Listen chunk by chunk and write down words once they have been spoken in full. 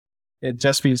It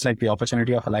just feels like the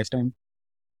opportunity of a lifetime,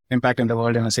 impacting the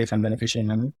world in a safe and beneficial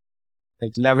manner.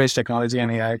 Like leverage technology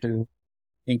and AI to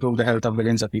improve the health of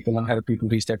billions of people and help people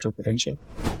reach their true potential.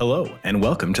 Hello, and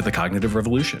welcome to The Cognitive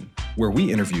Revolution, where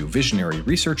we interview visionary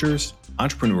researchers,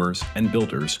 entrepreneurs, and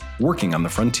builders working on the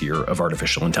frontier of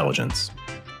artificial intelligence.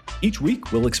 Each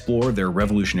week, we'll explore their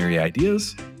revolutionary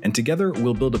ideas, and together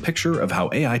we'll build a picture of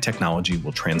how AI technology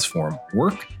will transform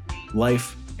work,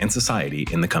 life, and society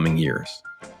in the coming years.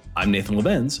 I'm Nathan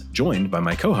Lebenz, joined by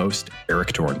my co-host,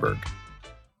 Eric Torenberg.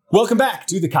 Welcome back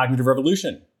to The Cognitive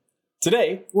Revolution.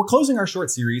 Today, we're closing our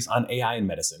short series on AI in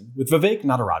medicine with Vivek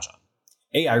Natarajan,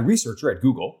 AI researcher at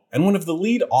Google and one of the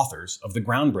lead authors of the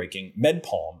groundbreaking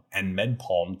Med-PaLM and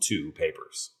Med-PaLM2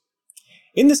 papers.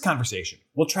 In this conversation,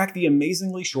 we'll track the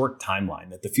amazingly short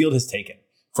timeline that the field has taken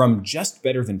from just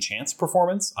better than chance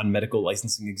performance on medical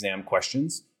licensing exam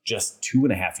questions just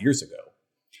 2.5 years ago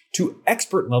to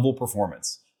expert level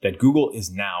performance that Google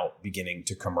is now beginning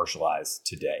to commercialize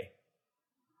today.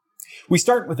 We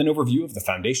start with an overview of the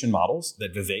foundation models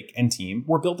that Vivek and team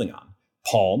were building on,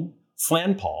 PaLM,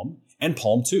 FLAN-PaLM, and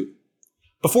PaLM2,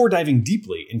 before diving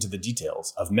deeply into the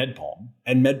details of Med-PaLM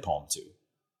and Med-PaLM2.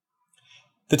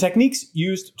 The techniques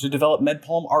used to develop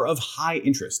Med-PaLM are of high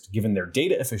interest given their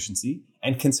data efficiency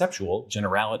and conceptual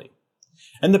generality,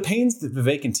 and the pains that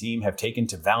Vivek and team have taken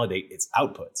to validate its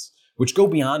outputs, which go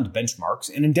beyond benchmarks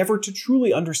and endeavor to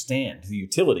truly understand the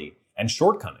utility and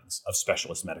shortcomings of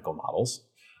specialist medical models,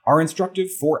 are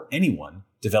instructive for anyone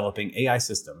developing AI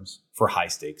systems for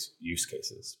high-stakes use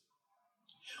cases.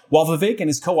 While Vivek and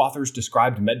his co-authors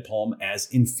described Med-PaLM as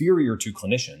inferior to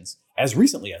clinicians as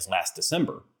recently as last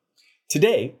December,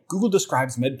 today, Google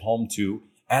describes Med-PaLM2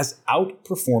 as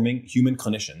outperforming human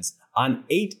clinicians on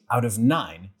 8 out of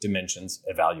 9 dimensions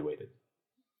evaluated.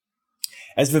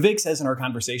 As Vivek says in our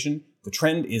conversation, the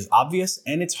trend is obvious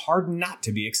and it's hard not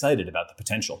to be excited about the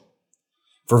potential.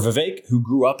 For Vivek, who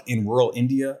grew up in rural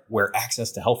India where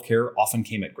access to healthcare often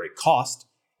came at great cost,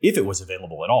 if it was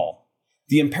available at all,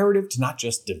 the imperative to not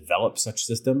just develop such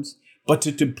systems, but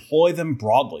to deploy them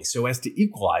broadly so as to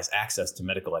equalize access to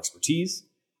medical expertise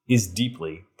is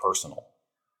deeply personal.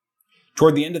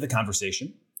 Toward the end of the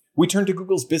conversation, we turn to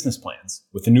Google's business plans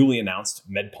with the newly announced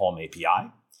Med-PaLM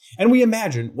API, and we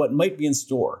imagine what might be in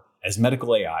store as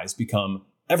medical AIs become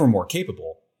ever more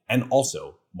capable and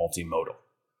also multimodal.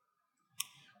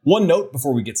 One note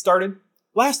before we get started.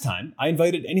 Last time, I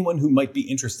invited anyone who might be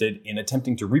interested in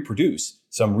attempting to reproduce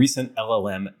some recent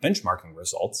LLM benchmarking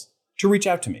results to reach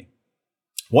out to me.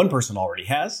 One person already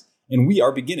has, and we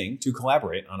are beginning to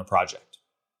collaborate on a project.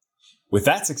 With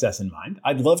that success in mind,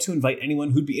 I'd love to invite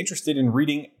anyone who'd be interested in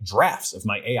reading drafts of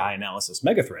my AI analysis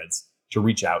megathreads to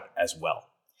reach out as well.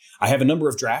 I have a number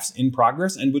of drafts in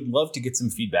progress and would love to get some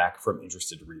feedback from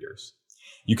interested readers.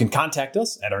 You can contact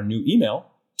us at our new email,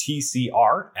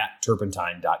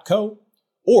 tcr@turpentine.co,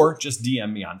 or just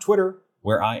DM me on Twitter,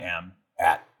 where I am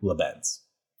 @Lebenz.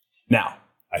 Now,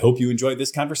 I hope you enjoyed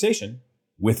this conversation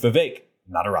with Vivek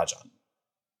Natarajan.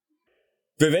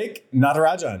 Vivek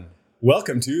Natarajan,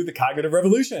 welcome to The Cognitive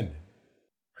Revolution.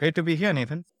 Great to be here,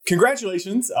 Nathan.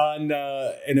 Congratulations on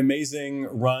an amazing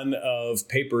run of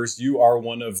papers. You are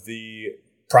one of the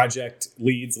project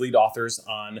lead authors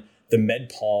on the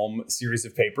Med-PaLM series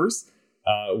of papers,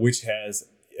 which has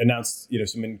announced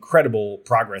some incredible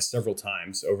progress several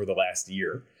times over the last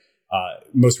year.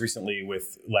 Most recently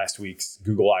with last week's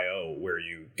Google I/O, where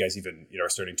you guys even are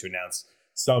starting to announce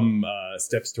some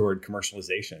steps toward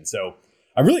commercialization. So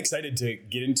I'm really excited to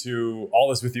get into all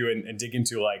this with you and dig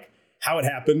into how it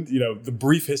happened, the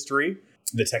brief history,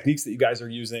 the techniques that you guys are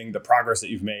using, the progress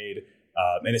that you've made,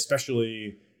 and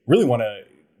especially really want to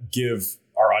give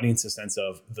our audience a sense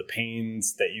of the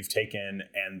pains that you've taken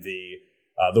and the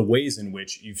ways in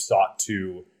which you've sought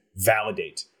to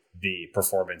validate the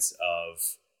performance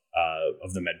of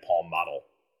the Med-PaLM model.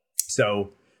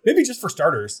 So maybe just for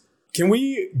starters, can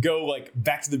we go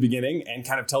back to the beginning and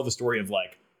kind of tell the story of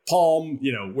PaLM,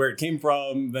 where it came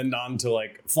from, then on to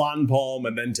FLAN-PaLM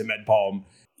and then to Med-PaLM.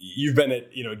 You've been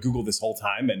at Google this whole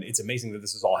time, and it's amazing that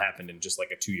this has all happened in just a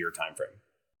 2-year time frame.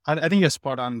 I think you're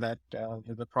spot on that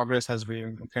the progress has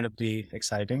been incredibly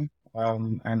exciting,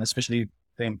 and especially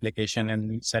the implication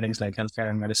in settings like healthcare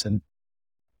and medicine.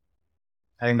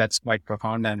 I think that's quite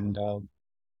profound, and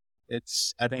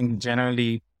it's, I think,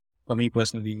 generally, for me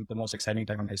personally, the most exciting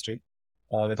time in history,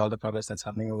 with all the progress that's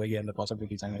happening over here and the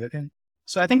possibilities and everything.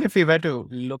 So I think if we were to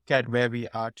look at where we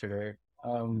are today,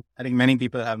 I think many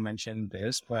people have mentioned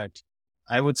this, but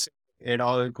I would say it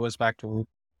all goes back to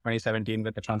 2017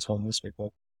 with the Transformers paper.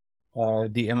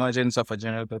 The emergence of a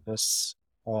general purpose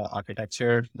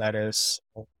architecture that is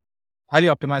highly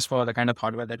optimized for the kind of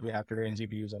hardware that we have today in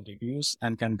GPUs and GPUs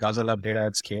and can guzzle up data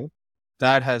at scale.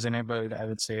 That has enabled, I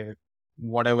would say,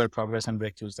 whatever progress and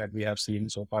breakthroughs that we have seen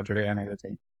so far today and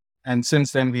everything. And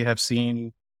since then, we have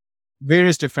seen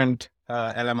various different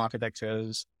LM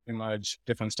architectures emerge,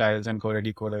 different styles, encoder,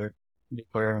 decoder.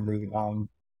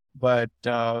 But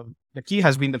the key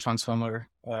has been the transformer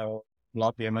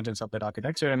block, the emergence of that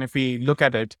architecture. And if we look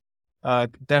at it,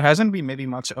 there hasn't been maybe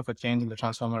much of a change in the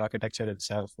transformer architecture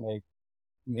itself. Like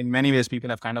in many ways, people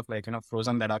have kind of like,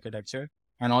 frozen that architecture,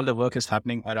 and all the work is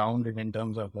happening around it in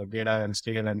terms of like data and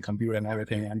scale and compute and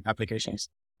everything and applications.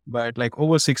 But like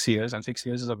over 6 years, and 6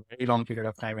 years is a very long period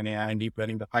of time in AI and deep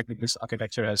learning, the fact that this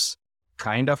architecture has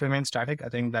kind of remained static, I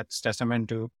think that's testament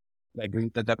to like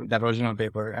that original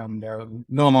paper. And there are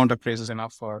no amount of praise is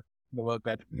enough for the work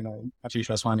that, Ashish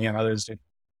Vaswani and others did.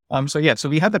 So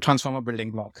we had the transformer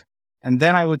building block. And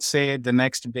then I would say the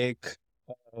next big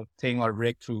thing or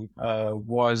breakthrough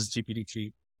was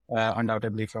GPT-3,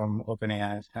 undoubtedly from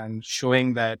OpenAI, and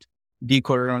showing that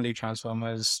decoder-only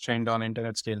transformers trained on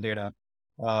internet scale data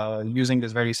using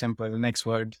this very simple next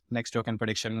word, next token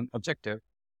prediction objective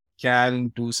can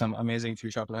do some amazing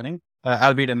few shot learning,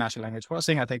 albeit in natural language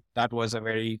processing. I think that was a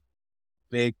very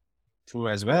big through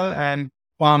as well. And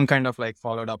PaLM kind of like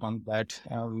followed up on that.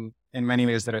 In many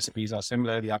ways, the recipes are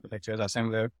similar, the architectures are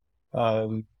similar.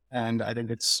 And I think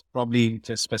it's probably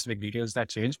just specific details that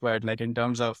change. But like in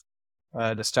terms of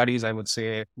the studies, I would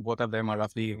say both of them are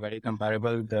roughly very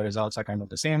comparable. The results are kind of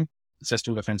the same. It's just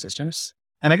two different systems.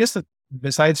 And I guess that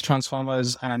besides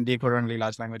transformers and decoder-only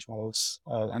large language models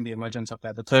and the emergence of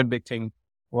that, the third big thing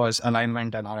was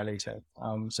alignment and RLHF.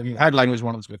 So we had language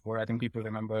models before. I think people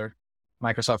remember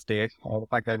Microsoft Day, the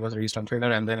fact that it was released on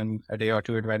Twitter, and then in a day or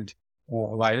two it went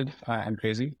wild and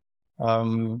crazy.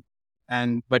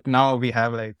 But now we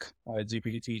have like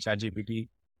GPT-3, ChatGPT,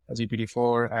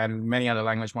 GPT-4, and many other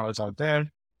language models out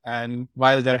there. And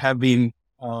while there have been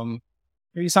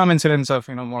maybe some incidents of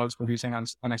models producing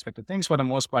unexpected things, for the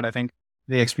most part, I think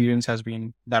the experience has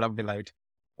been that of delight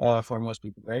for most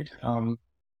people, right?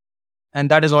 And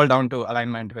that is all down to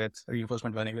alignment with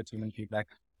reinforcement learning with human feedback.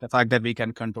 The fact that we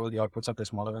can control the outputs of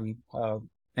this model and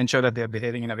ensure that they're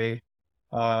behaving in a way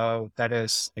that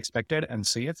is expected and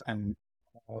safe and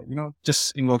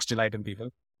just invokes delight in people.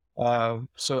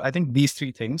 So I think these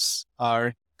three things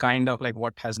are kind of like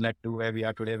what has led to where we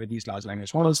are today with these large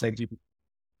language models like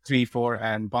GPT-3, 4,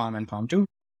 and PaLM and PaLM2.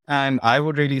 And I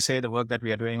would really say the work that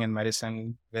we are doing in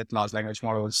medicine with large language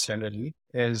models generally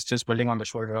is just building on the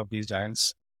shoulder of these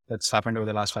giants that's happened over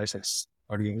the last 5-6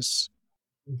 years.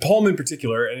 PaLM in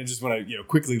particular, and I just want to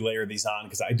quickly layer these on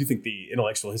because I do think the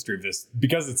intellectual history of this,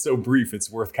 because it's so brief,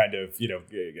 it's worth kind of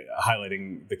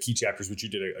highlighting the key chapters, which you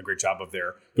did a great job of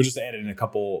there. But just to add in a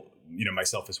couple,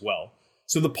 myself as well.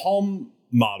 So the PaLM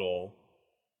model,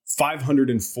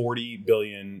 540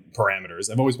 billion parameters.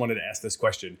 I've always wanted to ask this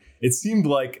question. It seemed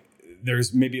like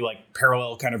there's maybe like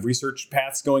parallel kind of research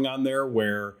paths going on there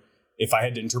where if I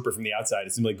had to interpret from the outside,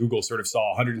 it seemed like Google sort of saw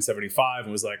 175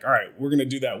 and was like, all right, we're going to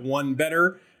do that one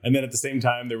better. And then at the same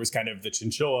time, there was kind of the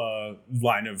chinchilla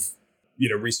line of,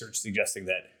 research suggesting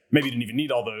that maybe you didn't even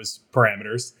need all those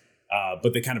parameters,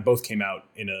 but they kind of both came out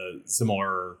in a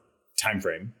similar time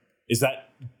frame. Is that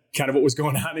kind of what was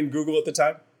going on in Google at the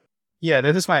time? Yeah,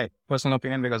 this is my personal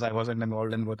opinion because I wasn't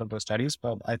involved in both of those studies,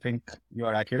 but I think you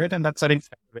are accurate. And that's I think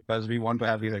because we want to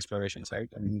have these explorations, right?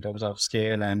 In terms of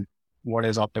scale and what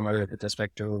is optimal with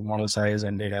respect to model size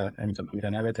and data and compute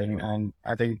and everything. And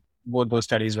I think both those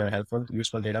studies were helpful,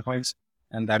 useful data points.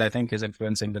 And that I think is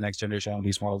influencing the next generation of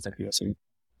these models that we are seeing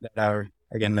that are,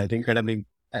 again, I think incredibly,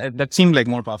 that seem like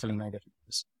more powerful in many different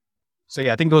ways. So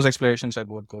yeah, I think those explorations are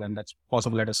both cool, and that's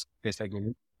possible at a space like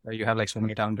Google, where you have like so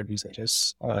many talented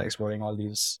researchers exploring all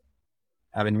these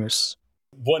avenues.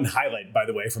 One highlight, by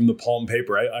the way, from the PaLM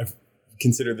paper, I've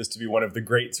consider this to be one of the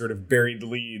great sort of buried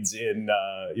leads in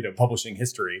publishing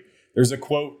history. There's a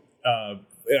quote,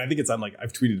 and I think it's on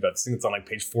I've tweeted about this. I think it's on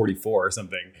page 44 or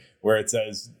something, where it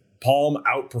says PaLM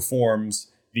outperforms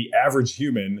the average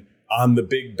human on the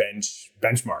big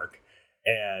benchmark.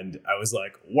 And I was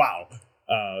like, wow,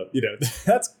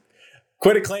 that's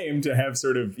quite a claim to have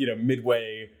sort of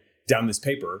midway down this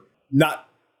paper, not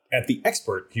at the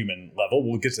expert human level.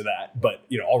 We'll get to that, but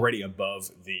already above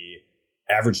the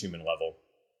average human level.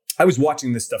 I was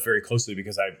watching this stuff very closely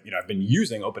because I've been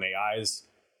using OpenAI's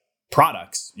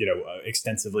products,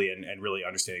 extensively and really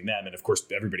understanding them. And of course,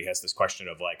 everybody has this question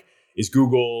of is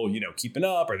Google, keeping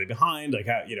up? Are they behind?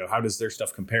 How does their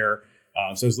stuff compare?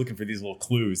 So I was looking for these little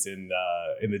clues in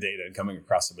the data and coming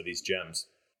across some of these gems.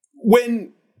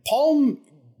 When PaLM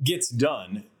gets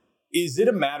done, is it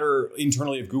a matter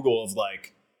internally of Google of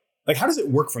like, how does it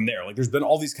work from there? Like, there's been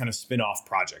all these kind of spin-off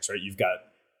projects, right? You've got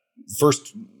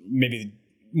first, maybe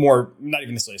more, not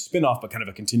even necessarily a spin-off, but kind of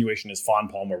a continuation is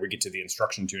PaLM, where we get to the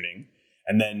instruction tuning.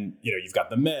 And then, you've got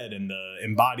the Med and the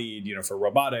embodied, for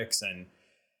robotics. And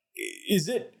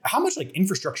how much like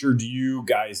infrastructure do you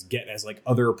guys get as like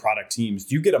other product teams?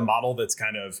 Do you get a model that's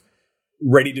kind of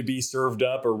ready to be served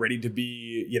up or ready to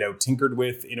be, tinkered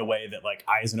with in a way that like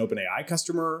I, as an OpenAI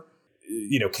customer,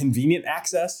 convenient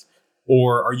access?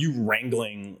 Or are you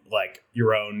wrangling like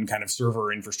your own kind of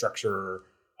server infrastructure?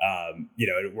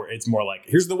 Where it's more like,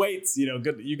 here's the weights,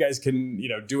 good. You guys can,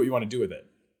 do what you want to do with it.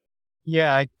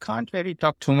 Yeah, I can't really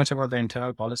talk too much about the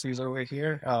internal policies over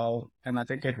here. And I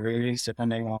think it really is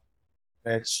depending on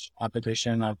which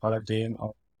application or product team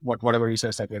or whatever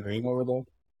research that we're doing over there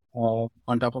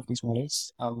on top of these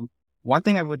models. One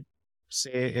thing I would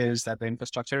say is that the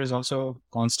infrastructure is also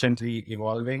constantly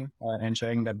evolving,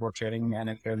 ensuring that both training and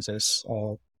inference is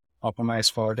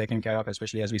optimized for taking care of,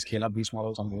 especially as we scale up these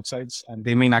models on both sides. And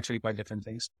they mean actually quite different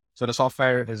things. So the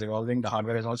software is evolving, the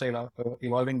hardware is also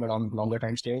evolving, but on longer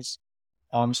time scales.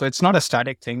 So it's not a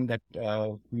static thing that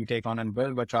we take on and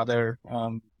build, but rather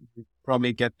we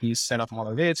probably get these set of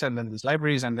model weights and then these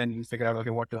libraries, and then you figure out,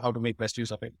 okay, how to make best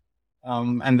use of it.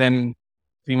 And then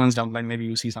 3 months down the line, maybe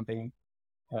you see something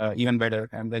even better.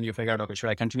 And then you figure out, okay, should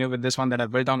I continue with this one that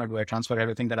I've built on, or do I transfer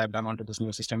everything that I've done onto this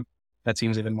new system that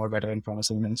seems even more better and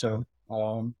promising? And so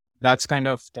that's kind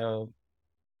of the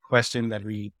question that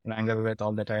we wrangle with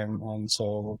all the time. And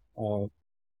so,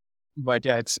 but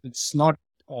yeah, it's not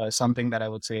something that I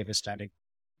would say is static.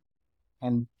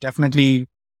 And definitely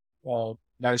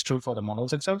that is true for the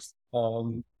models itself,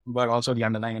 but also the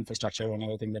underlying infrastructure and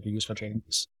everything that we use for training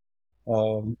this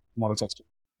model system.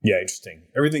 Yeah, interesting.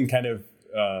 Everything kind of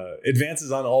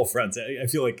advances on all fronts. I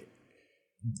feel like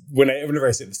whenever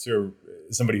I say this to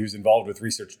somebody who's involved with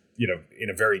research, in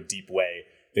a very deep way,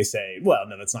 they say, well,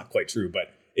 no, that's not quite true.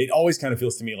 But it always kind of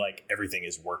feels to me like everything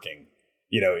is working.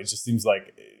 It just seems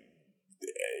like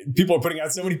people are putting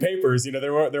out so many papers.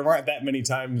 There weren't that many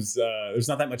times. There's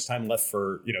not that much time left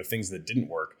for things that didn't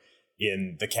work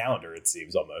in the calendar. It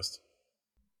seems almost.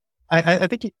 I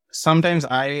think sometimes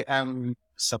I am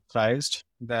surprised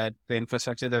that the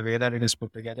infrastructure, the way that it is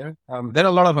put together. There are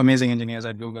a lot of amazing engineers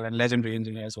at Google and legendary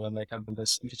engineers who have built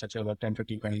this infrastructure about 10,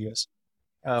 15, 20 years.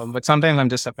 But sometimes I'm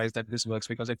just surprised that this works,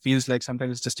 because it feels like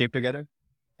sometimes it's just taped together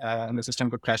and the system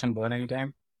could crash and burn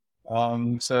anytime.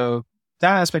 So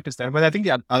that aspect is there. But I think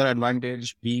the other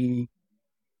advantage being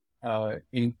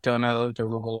internal to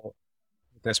Google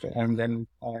this way, and then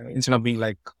instead of being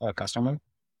like a customer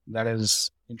that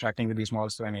is interacting with these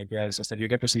models through an API, is just that you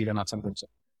get to see the nuts and bolts.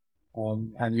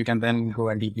 And you can then go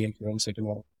and deeply influence it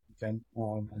more. And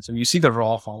so you see the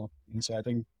raw form. And so I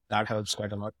think that helps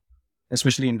quite a lot,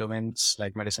 especially in domains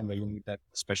like medicine, where you need that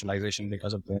specialization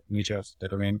because of the nature of the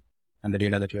domain and the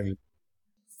data that you're using.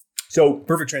 So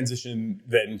perfect transition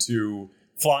then to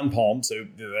PaLM. So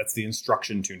that's the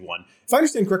instruction tuned one. If I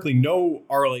understand correctly, no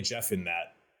RLHF in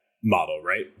that model,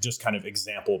 right? Just kind of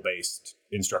example-based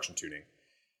instruction tuning.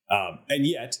 And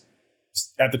yet,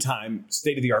 at the time,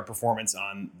 state-of-the-art performance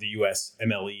on the US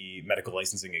MLE medical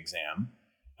licensing exam.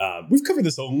 We've covered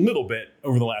this a little bit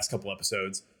over the last couple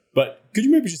episodes, but could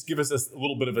you maybe just give us a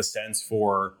little bit of a sense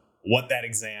for what that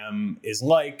exam is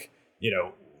like,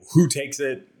 who takes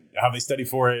it, how they study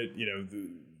for it,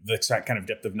 the kind of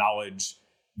depth of knowledge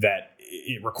that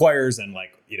it requires, and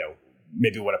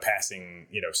maybe what a passing,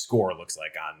 score looks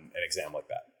like on an exam like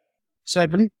that. So I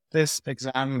believe this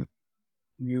exam,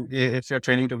 if you're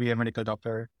training to be a medical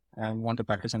doctor and want to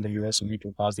practice in the US, you need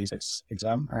to pass these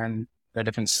exam, and there are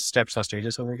different steps or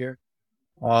stages over here.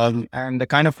 And the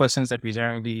kind of questions that we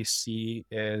generally see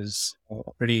is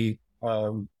a pretty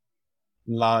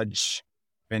large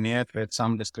vignette with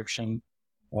some description.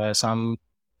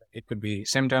 It could be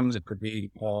symptoms, it could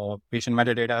be patient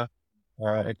metadata,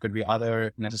 it could be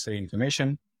other necessary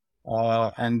information.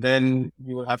 And then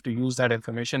you will have to use that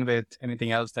information with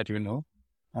anything else that you know,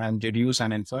 and deduce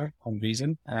and infer on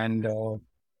reason, and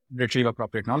retrieve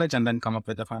appropriate knowledge, and then come up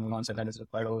with the final answer that is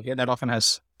required over here. That often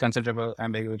has considerable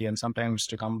ambiguity, and sometimes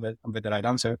to come with the right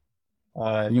answer,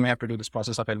 you may have to do this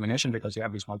process of elimination because you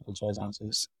have these multiple choice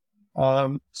answers.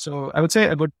 So I would say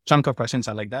a good chunk of questions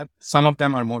are like that. Some of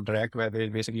them are more direct, where they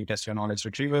basically test your knowledge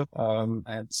retrieval.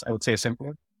 I would say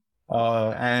simpler.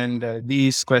 And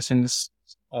these questions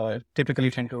typically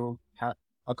tend to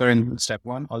occur in step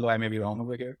 1, although I may be wrong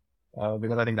over here,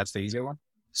 because I think that's the easier one.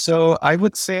 So I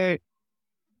would say,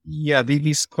 yeah,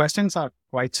 these questions are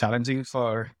quite challenging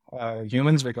for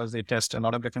humans, because they test a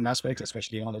lot of different aspects,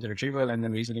 especially knowledge retrieval and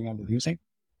then reasoning and deducing.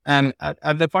 And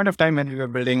at the point of time when we were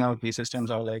building out these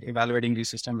systems or like evaluating these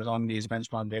systems on these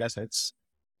benchmark data sets,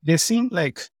 they seemed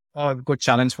like a good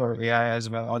challenge for AI as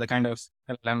well, or the kind of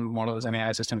LLM models and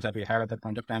AI systems that we had at that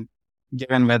point of time,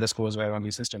 given where the scores were on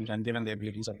these systems and given the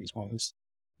abilities of these models.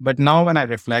 But now when I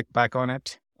reflect back on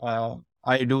it,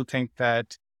 I do think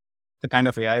that the kind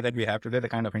of AI that we have today, the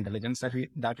kind of intelligence that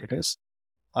it is,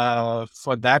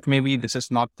 for that, maybe this is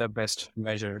not the best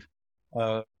measure.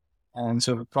 And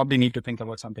so we probably need to think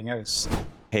about something else.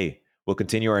 Hey, we'll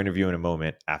continue our interview in a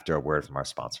moment after a word from our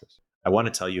sponsors. I want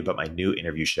to tell you about my new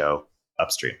interview show,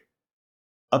 Upstream.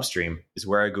 Upstream is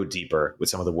where I go deeper with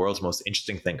some of the world's most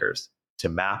interesting thinkers to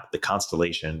map the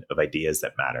constellation of ideas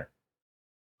that matter.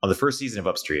 On the first season of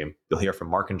Upstream, you'll hear from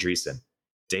Mark Andreessen,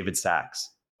 David Sachs,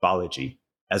 Balaji,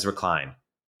 Ezra Klein,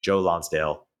 Joe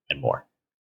Lonsdale, and more.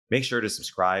 Make sure to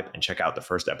subscribe and check out the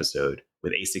first episode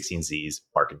with A16Z's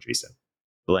Mark Andreessen.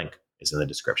 The link is in the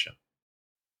description.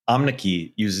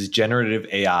 OmniKey uses generative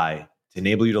AI to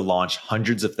enable you to launch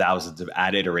hundreds of thousands of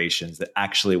ad iterations that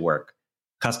actually work,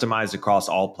 customized across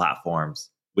all platforms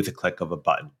with a click of a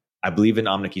button. I believe in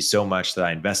OmniKey so much that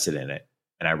I invested in it,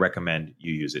 and I recommend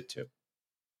you use it too.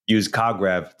 Use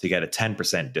CogRev to get a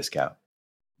 10% discount.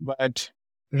 But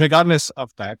regardless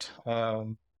of that,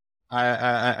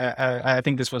 I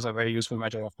think this was a very useful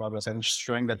measure of progress and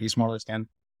showing that these models can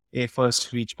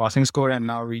first reach passing score and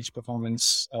now reach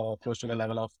performance close to the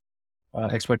level of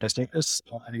expert test takers.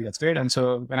 I think that's great. And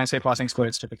so when I say passing score,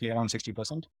 it's typically around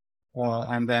 60%.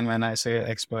 And then when I say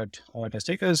expert test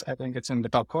takers, I think it's in the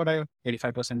top quartile,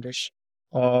 85%-ish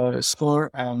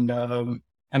score.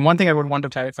 And one thing I would want to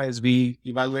clarify is we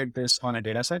evaluate this on a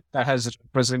data set that has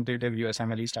representative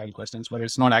USMLE style questions, but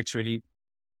it's not actually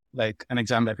like an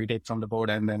exam that we take from the board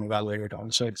and then evaluate it on.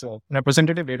 So it's a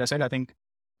representative data set. I think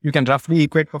you can roughly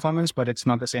equate performance, but it's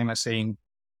not the same as saying,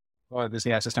 oh, this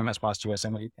AI system has passed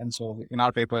USMLE. And so in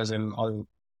our papers and all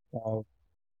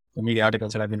the media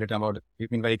articles that have been written about it, we've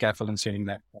been very careful in stating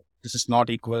that this is not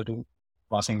equal to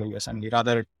passing the USMLE.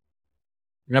 Rather,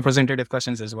 representative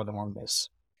questions is what the model is.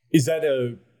 Is that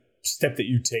a step that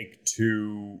you take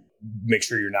to make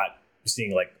sure you're not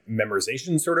seeing like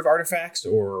memorization sort of artifacts,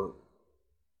 or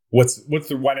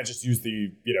why not just use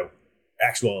the,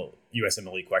 actual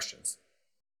USMLE questions?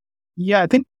 Yeah, I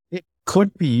think it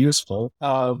could be useful.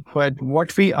 But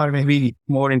what we are maybe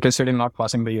more interested in not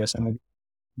passing the USMLE,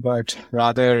 but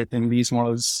rather in these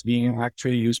models being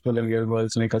actually useful in real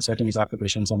world clinical settings,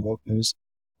 applications, and workflows.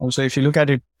 Also, if you look at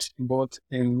it both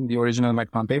in the original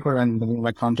Med-PaLM paper and the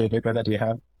Med-PaLM paper that we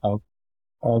have,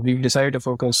 we've decided to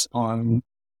focus on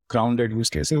grounded use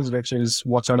cases, which is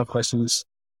what sort of questions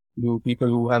do people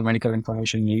who have medical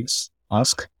information needs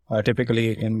ask,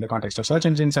 typically in the context of search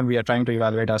engines. And we are trying to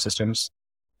evaluate our systems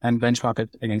and benchmark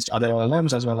it against other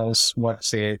LLMs as well as what,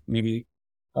 say, maybe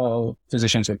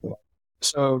physicians would provide.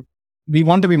 So we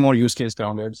want to be more use case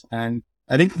grounded. And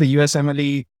I think the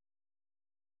USMLE,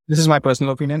 this is my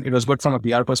personal opinion, it was good from a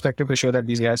PR perspective to show that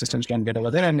these AI systems can get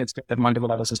over there, and it's good that multiple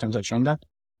other systems have shown that.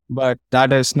 But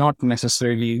that is not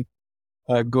necessarily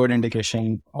a good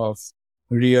indication of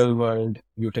real world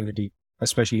utility,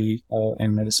 especially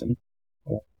in medicine,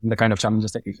 the kind of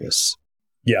challenges that we face.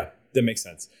 Yeah, that makes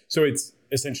sense. So it's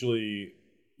essentially,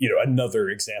 another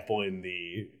example in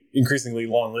the increasingly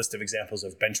long list of examples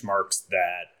of benchmarks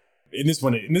that in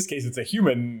this case, it's a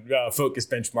human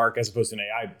focused benchmark as opposed to an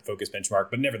AI focused benchmark.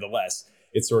 But nevertheless,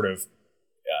 it's sort of,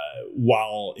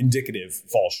 while indicative,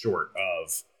 falls short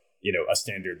of, a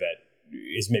standard that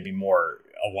is maybe more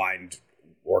aligned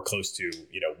or close to,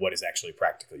 what is actually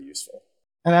practically useful.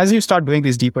 And as you start doing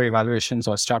these deeper evaluations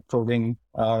or start probing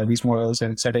these models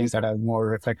in settings that are more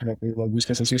reflective of real world use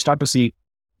cases, you start to see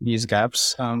these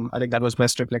gaps. I think that was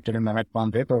best reflected in the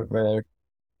Med-PaLM paper, where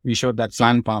we showed that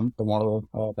FLAN-PaLM, the model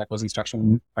that was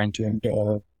instruction fine-tuned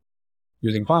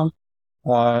using PaLM,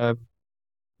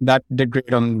 that did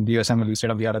great on the USMLE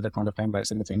state of the art at that point of time by a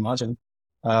significant margin.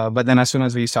 But then as soon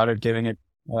as we started giving it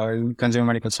consumer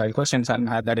medical style questions and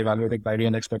had that evaluated by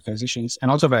real expert physicians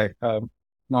and also by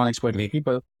non-expert lay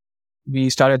people, we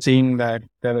started seeing that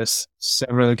there was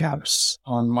several gaps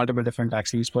on multiple different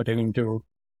axes pertaining to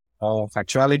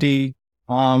factuality,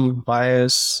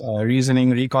 bias,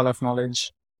 reasoning, recall of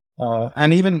knowledge,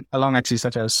 and even along axes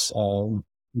such as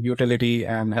utility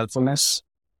and helpfulness.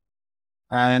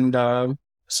 And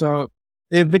so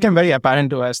it became very apparent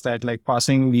to us that like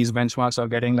passing these benchmarks or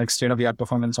getting like state-of-the-art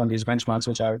performance on these benchmarks,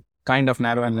 which are kind of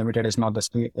narrow and limited, is not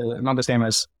the same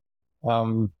as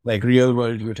like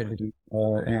real-world utility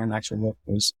and actual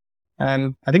workflows.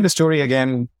 And I think the story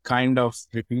again kind of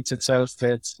repeats itself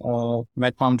with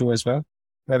Med-PaLM2 as well,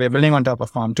 where we're building on top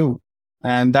of PaLM2.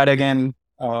 And that again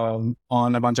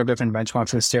on a bunch of different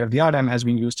benchmarks is state of the art and has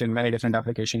been used in many different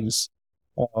applications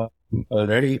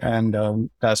already. And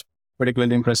that's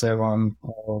particularly impressive on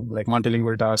like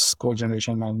multilingual tasks, code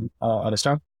generation, and other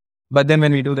stuff. But then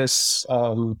when we do this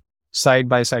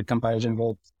side-by-side comparison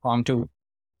with PaLM2,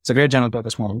 it's a great general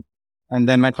purpose model. And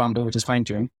then Med-PaLM2, which is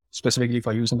fine-tuned specifically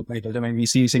for use in the medical domain, we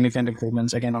see significant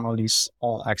improvements again on all these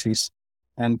axes,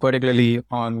 and particularly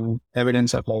on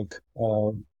evidence of like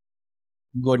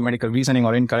good medical reasoning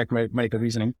or incorrect medical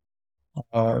reasoning.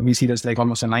 We see this like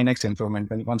almost a 9x improvement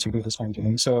once you do this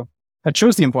fine-tuning. So that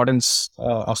shows the importance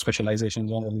of specialization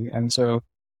generally.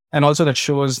 And also that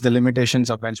shows the limitations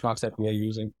of benchmarks that we are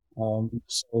using.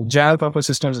 So general purpose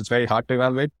systems, it's very hard to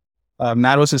evaluate.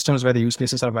 Narrow systems where the use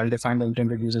cases are well-defined, the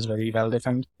intended use is very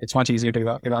well-defined. It's much easier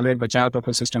to evaluate, but general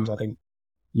purpose systems, I think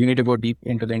you need to go deep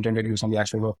into the intended use on the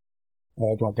actual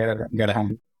work to get a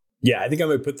handle. Yeah, I think I'm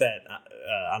going to put that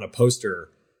on a poster,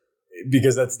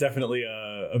 because that's definitely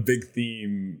a big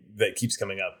theme that keeps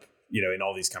coming up, in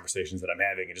all these conversations that I'm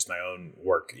having and just my own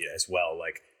work as well.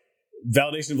 Like,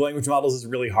 validation of language models is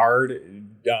really hard.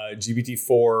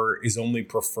 GPT-4 is only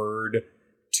preferred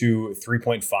to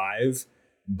 3.5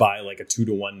 by like a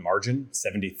 2-to-1 margin.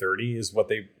 70-30 is what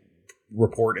they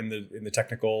report in the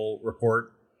technical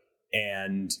report.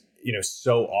 And,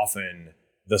 so often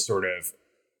the sort of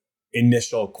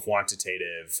initial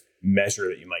quantitative measure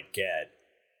that you might get,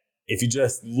 if you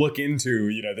just look into,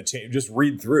 the chain, just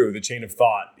read through the chain of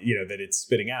thought, that it's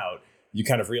spitting out, you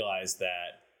kind of realize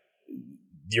that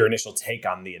your initial take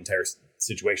on the entire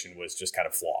situation was just kind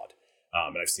of flawed.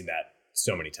 And I've seen that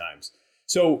so many times.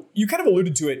 So you kind of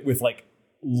alluded to it with like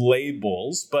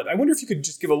labels, but I wonder if you could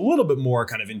just give a little bit more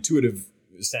kind of intuitive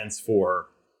sense for,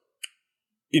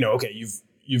 okay,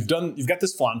 you've got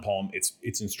this PaLM.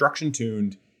 It's instruction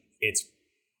tuned. It's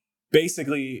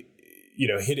basically,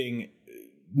 hitting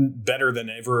better than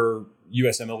ever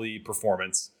USMLE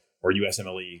performance or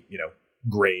USMLE,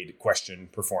 grade question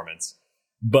performance.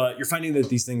 But you're finding that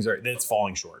these things that it's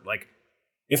falling short. Like,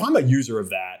 if I'm a user of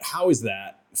that, how is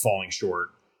that falling short?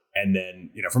 And then,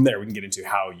 from there, we can get into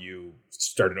how you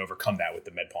started to overcome that with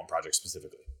the Med-PaLM project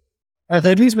specifically.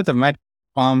 At least with the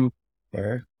Med-PaLM,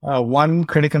 one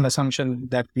critical assumption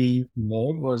that we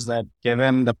made was that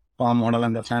given the PaLM model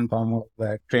and the PaLM model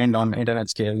were trained on internet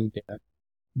scale data,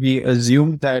 we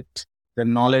assumed that the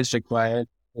knowledge required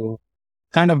to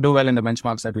kind of do well in the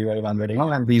benchmarks that we were evaluating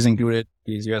on, and these included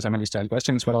these USMLE style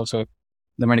questions, but also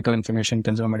the medical information,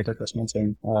 consumer medical questions,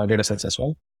 and data sets as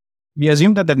well. We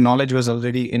assumed that the knowledge was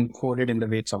already encoded in the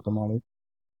weights of the model.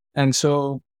 And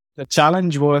so the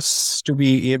challenge was to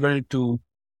be able to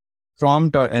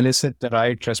prompt or elicit the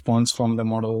right response from the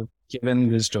model given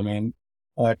this domain,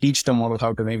 teach the model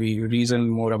how to maybe reason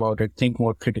more about it, think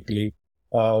more critically,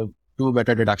 do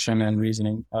better deduction and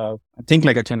reasoning, think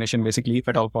like a clinician basically, if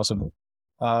at all possible.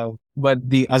 But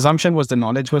the assumption was the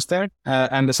knowledge was there.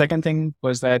 And the second thing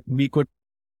was that we could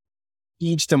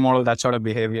teach the model that sort of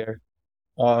behavior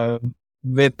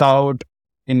without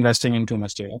investing in too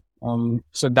much data.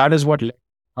 So that is what led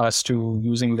us to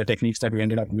using the techniques that we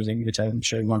ended up using, which I'm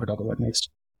sure you want to talk about next,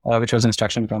 which was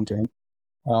instruction prompting.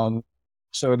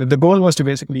 So the goal was to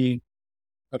basically,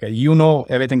 okay,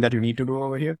 everything that you need to do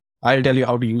over here. I'll tell you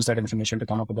how to use that information to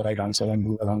come up with the right answer and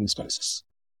move along this process.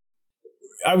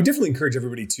 I would definitely encourage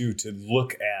everybody to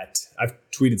look at, I've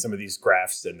tweeted some of these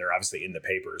graphs and they're obviously in the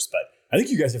papers, but I think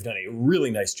you guys have done a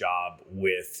really nice job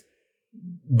with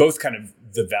both kind of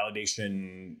the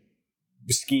validation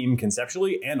scheme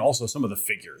conceptually and also some of the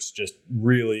figures just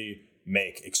really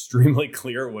make extremely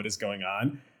clear what is going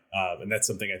on. And that's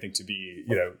something I think to be,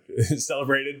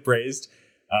 celebrated, praised.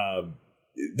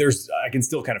 I can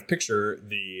still kind of picture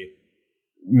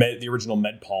the original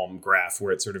Med-PaLM graph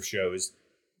where it sort of shows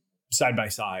side by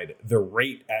side the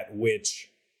rate at which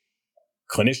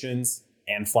clinicians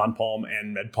and PaLM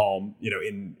and Med-PaLM,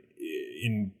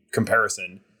 in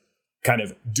comparison, kind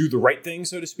of do the right thing,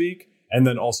 so to speak, and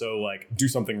then also like do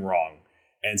something wrong.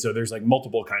 And so there's like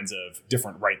multiple kinds of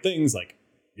different right things, like,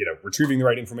 retrieving the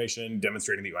right information,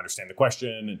 demonstrating that you understand the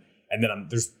question. And then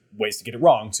there's ways to get it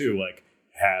wrong too, like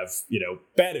have,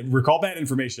 recall bad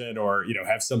information or,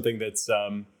 have something that's,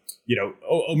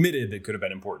 omitted that could have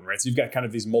been important, right? So you've got kind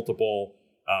of these multiple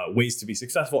ways to be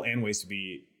successful and ways to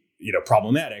be,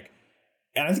 problematic.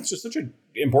 And I think it's just such an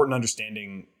important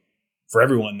understanding for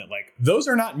everyone that like those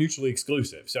are not mutually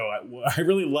exclusive. So I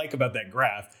really like about that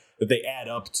graph that they add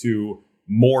up to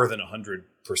more than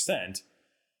 100%.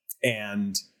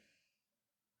 And,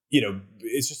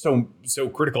 it's just so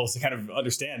critical to kind of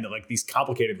understand that like these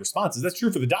complicated responses, that's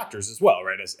true for the doctors as well,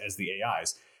 right? As the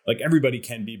AIs, like everybody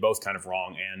can be both kind of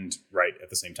wrong and right at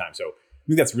the same time. So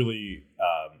think that's really,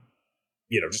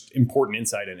 just important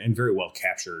insight and very well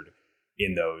captured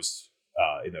in those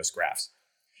graphs.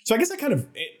 So I guess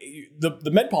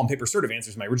the Med-PaLM paper sort of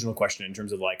answers my original question in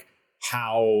terms of like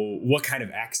what kind of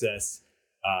access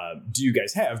do you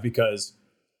guys have? Because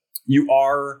you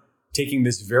are taking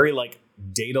this very like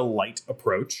data light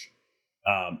approach.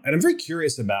 And I'm very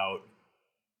curious about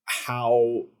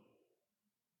how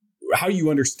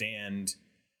you understand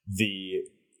the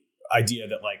idea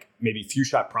that like maybe few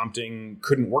shot prompting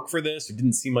couldn't work for this. It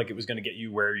didn't seem like it was going to get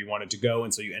you where you wanted to go.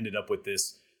 And so you ended up with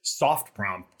this soft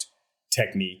prompt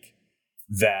technique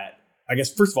that I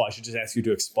guess, first of all, I should just ask you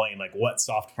to explain like what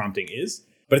soft prompting is.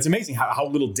 But it's amazing how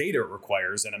little data it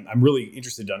requires. And I'm really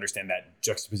interested to understand that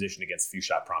juxtaposition against few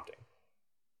shot prompting.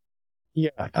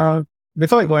 Yeah.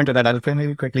 Before I go into that, I'll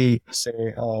maybe quickly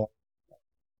say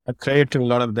a credit to a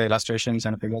lot of the illustrations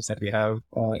and figures that we have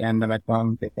and the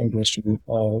Med-PaLM English to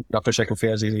Dr. Shekhar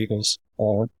Fiazi, who's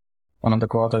one of the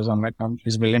co-authors on Med-PaLM.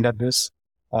 He's brilliant at this.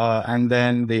 And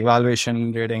then the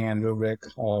evaluation, rating, and rubric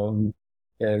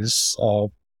is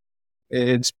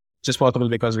it's just possible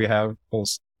because we have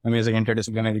this amazing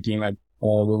interdisciplinary team at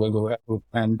Google,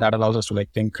 and that allows us to like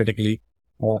think critically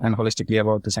and holistically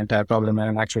about this entire problem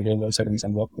and actual real-world settings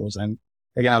and workflows. And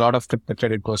again, a lot of the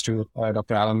credit goes to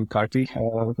Dr. Alan Karti,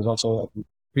 who's also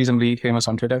reasonably famous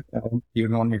on Twitter. You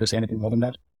don't want me to say anything more than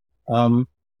that. And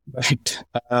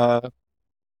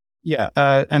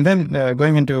then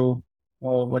going into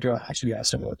what you actually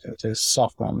asked about, which is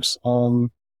soft prompts. So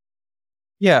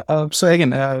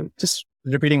again, just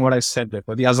repeating what I said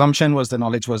before, the assumption was the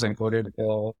knowledge was encoded.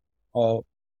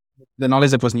 The knowledge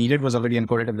that was needed was already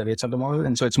encoded in the weights of the model.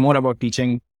 And so it's more about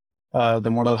teaching the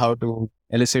model how to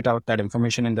elicit out that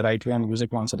information in the right way and use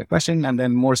it to answer the question. And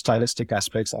then more stylistic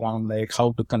aspects around like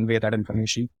how to convey that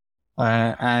information.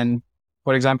 And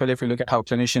for example, if you look at how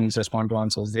clinicians respond to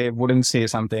answers, they wouldn't say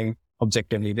something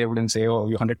objectively. They wouldn't say, oh,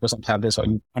 you 100% have this or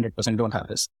you 100% don't have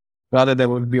this. Rather, there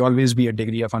would always be a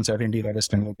degree of uncertainty that is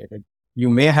communicated. You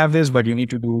may have this, but you need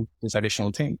to do this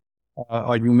additional thing.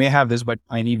 Or you may have this, but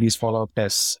I need these follow-up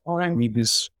tests, or I need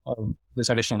this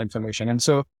additional information. And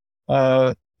so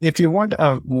if you want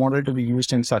a model to be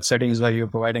used in such settings where you're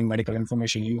providing medical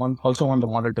information, you also want the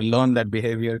model to learn that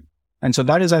behavior. And so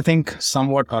that is, I think,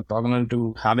 somewhat orthogonal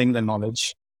to having the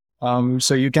knowledge.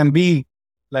 So you can be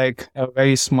like a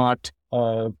very smart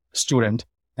student,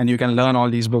 and you can learn all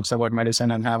these books about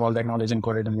medicine and have all that knowledge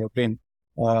encoded in your brain.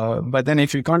 But then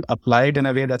if you can't apply it in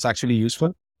a way that's actually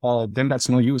useful, then that's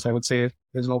no use. I would say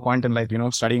there's no point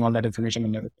in studying all that information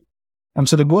and everything.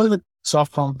 So the goal with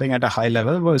soft prompting at a high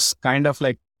level was kind of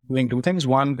like doing two things.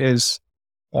 One is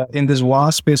in this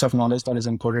vast space of knowledge that is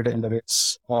encoded in the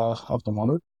weights of the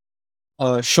model,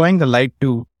 showing the light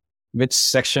to which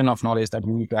section of knowledge that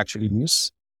we need to actually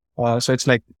use. So it's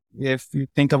like, if you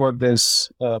think about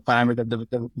this parameter,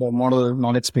 the model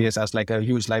knowledge space as like a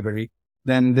huge library,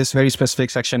 then this very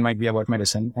specific section might be about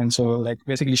medicine. And so like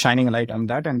basically shining a light on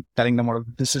that and telling the model,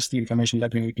 this is the information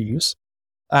that we need to use.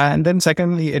 And then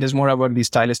secondly, it is more about the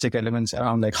stylistic elements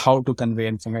around like how to convey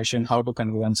information, how to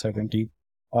convey uncertainty,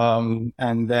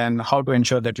 and then how to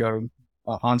ensure that your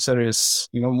answer is,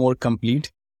 more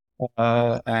complete,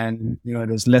 and,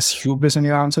 there's less hubris in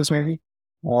your answers maybe.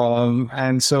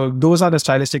 And so those are the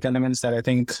stylistic elements that I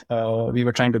think we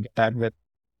were trying to get at with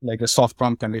like a soft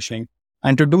prompt conditioning.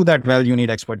 And to do that well, you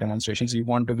need expert demonstrations. You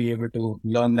want to be able to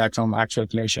learn that from actual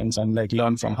clinicians and like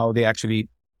learn from how they actually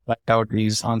write out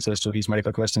these answers to these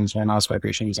medical questions when asked by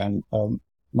patients and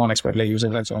non-expert lay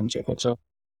users and so on and so forth. So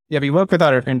yeah, we work with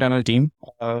our internal team.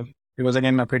 It was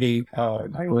again a pretty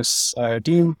diverse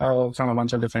team from a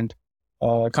bunch of different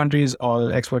countries,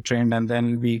 all expert trained, and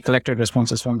then we collected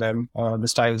responses from them, the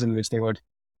styles in which they would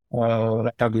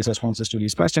write out these responses to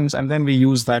these questions, and then we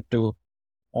use that to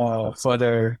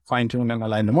further fine-tune and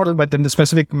align the model. But then the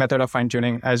specific method of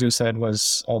fine-tuning, as you said,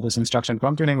 was this instruction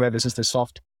prompt tuning, where this is the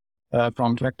soft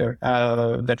prompt vector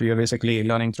that we are basically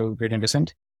learning through gradient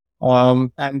descent.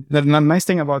 And the nice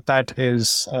thing about that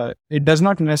is it does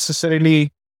not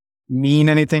necessarily mean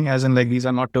anything, as in like these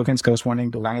are not tokens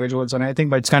corresponding to language words or anything,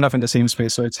 but it's kind of in the same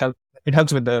space. So it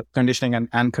helps with the conditioning and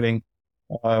anchoring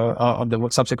of the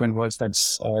subsequent words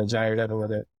that's generated over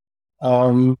there.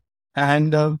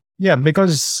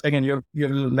 Because again, you're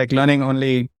like learning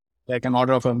only like an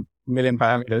order of 1 million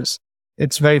parameters.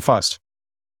 It's very fast.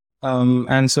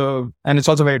 And it's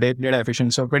also very data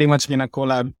efficient. So pretty much in a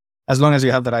collab, as long as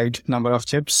you have the right number of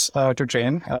chips to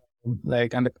train,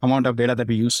 and the amount of data that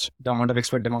we used, the amount of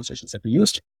expert demonstrations that we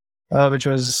used, which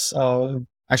was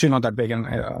actually not that big, in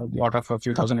the order of a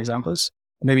few thousand examples,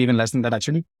 maybe even less than that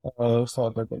actually, for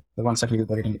the ones that we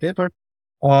put in the paper.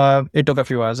 It took a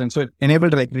few hours. And so it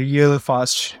enabled like real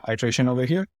fast iteration over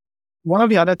here. One of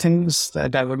the other things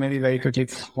that I would maybe very quickly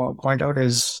point out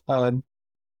is, I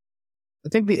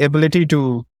think the ability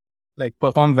to like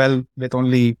perform well with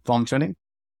only prompt tuning.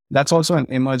 That's also an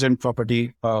emergent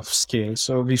property of scale.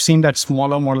 So we've seen that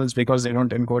smaller models, because they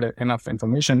don't encode enough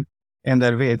information in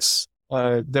their weights,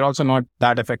 they're also not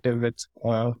that effective with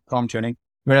prompt tuning.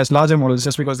 Whereas larger models,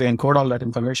 just because they encode all that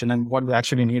information and what they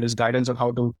actually need is guidance on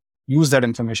how to use that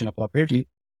information appropriately,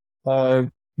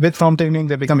 with prompt tuning,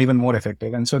 they become even more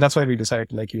effective. And so that's why we decided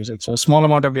to like use it. So a small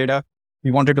amount of data,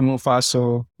 we wanted to move fast.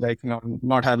 So like,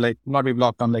 not be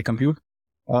blocked on like compute.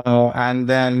 And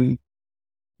then,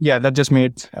 yeah, that just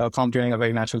made prompt tuning a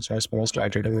very natural choice for us to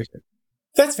iterate over here.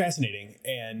 That's fascinating.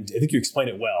 And I think you explained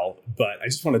it well, but I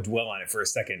just want to dwell on it for a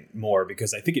second more,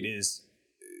 because I think it is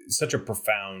such a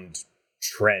profound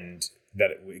trend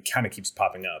that it kind of keeps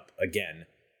popping up again.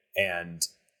 And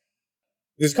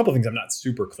there's a couple of things I'm not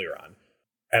super clear on,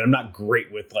 and I'm not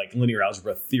great with like linear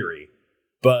algebra theory,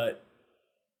 but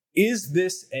is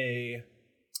this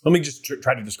let me just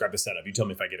try to describe the setup. You tell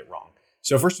me if I get it wrong.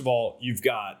 So first of all, you've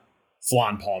got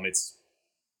flan palm. It's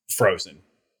frozen.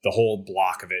 The whole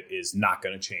block of it is not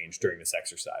going to change during this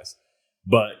exercise,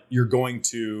 but you're going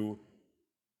to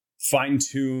fine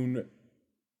tune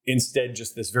instead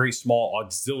just this very small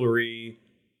auxiliary.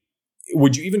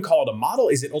 Would you even call it a model?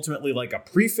 Is it ultimately like a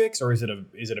prefix, or is it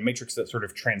a matrix that sort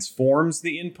of transforms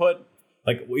the input?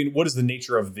 Like, what is the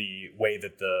nature of the way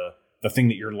that the thing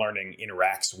that you're learning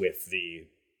interacts with the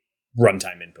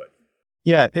runtime input?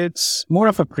 Yeah, it's more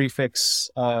of a prefix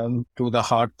to the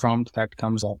hard prompt that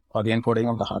comes up, or the encoding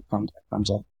of the hard prompt that comes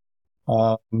up.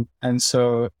 And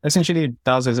so essentially it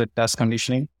does is it does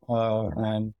conditioning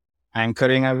and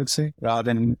anchoring, I would say,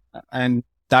 and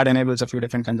that enables a few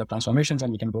different kinds of transformations,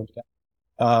 and we can go into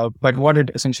that. But what it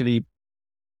essentially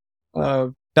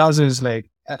does is,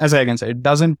 like, as I again said, it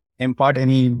doesn't impart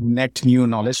any net new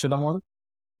knowledge to the model,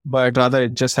 but rather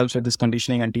it just helps with this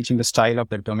conditioning and teaching the style of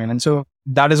the domain. And so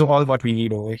that is all what we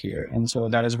need over here. And so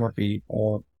that is what we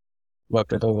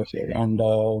worked with over here. And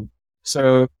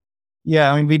so,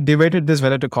 yeah, I mean, we debated this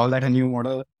whether to call that a new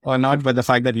model or not, but the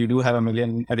fact that you do have 1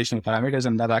 million additional parameters,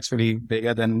 and that's actually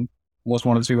bigger than most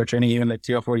models we were training even like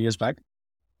 3 or 4 years back.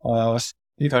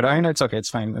 We thought, it's okay, it's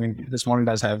fine. I mean, this model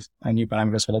does have a new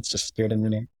parameters, so let's just give it a new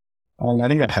name. I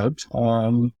think that helped.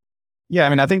 Yeah, I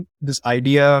mean, I think this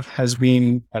idea has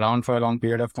been around for a long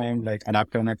period of time, like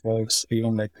adaptive networks,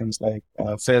 even like things like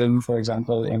film, for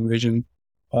example, in vision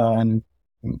and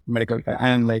medical,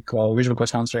 and like visual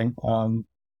question answering.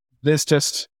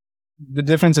 The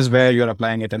difference is where you're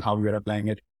applying it and how you're applying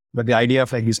it. But the idea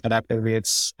of like these adaptive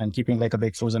weights and keeping like a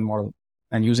big frozen model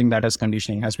and using that as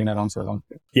conditioning has been around for a long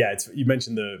time. Yeah, you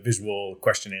mentioned the visual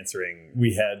question answering.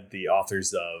 We had the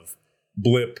authors of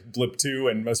Blip 2,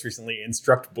 and most recently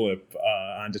Instruct Blip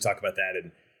on to talk about that.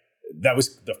 And that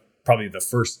was probably the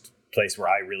first place where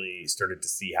I really started to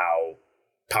see how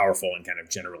powerful and kind of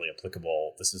generally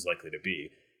applicable this is likely to be.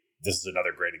 This is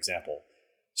another great example.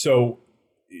 So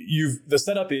the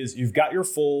setup is you've got your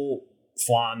full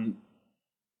flan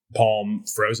palm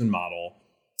frozen model.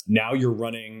 Now you're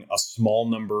running a small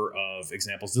number of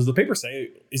examples. Does the paper say,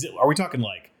 are we talking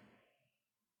like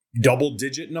double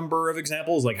digit number of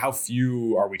examples? Like, how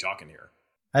few are we talking here?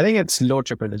 I think it's low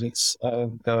triple digits.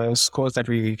 The scores that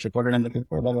we reported in the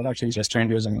paper that were actually just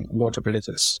trained using low triple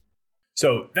digits.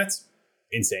 So that's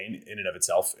insane in and of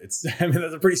itself. That's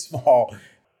a pretty small.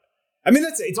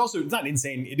 It's not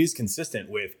insane. It is consistent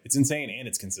with, it's insane and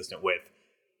it's consistent with,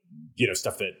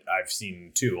 stuff that I've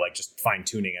seen too, like just fine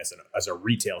tuning as a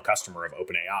retail customer of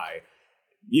OpenAI.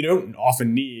 You don't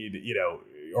often need,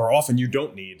 or often you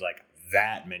don't need like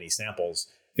that many samples.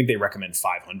 I think they recommend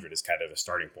 500 as kind of a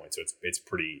starting point. So it's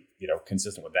pretty,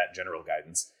 consistent with that general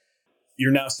guidance.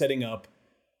 You're now setting up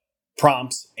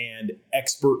prompts and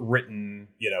expert written,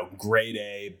 grade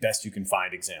A, best you can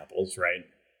find examples, right?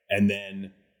 And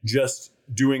then just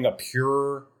doing a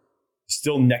pure,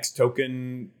 still next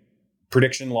token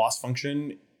prediction loss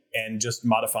function and just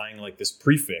modifying like this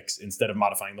prefix instead of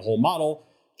modifying the whole model,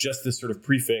 just this sort of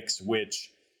prefix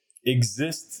which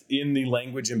exists in the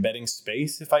language embedding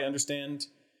space, if I understand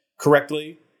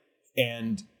correctly.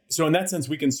 And so in that sense,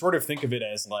 we can sort of think of it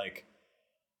as like,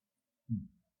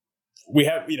 we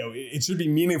have, it should be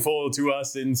meaningful to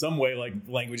us in some way, like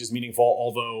language is meaningful,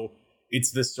 although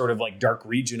it's this sort of like dark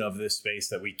region of this space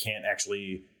that we can't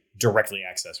actually directly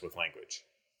access with language.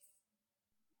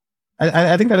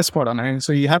 I think that is spot on. I mean,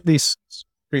 so you have these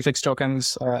prefix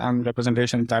tokens and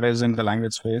representation that is in the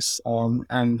language space.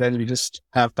 And then we just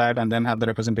have that and then have the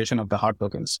representation of the hard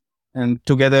tokens. And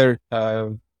together,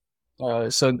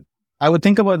 so I would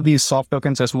think about these soft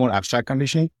tokens as more abstract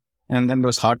conditioning, and then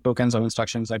those hard tokens or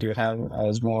instructions that you have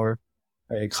as more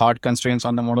like hard constraints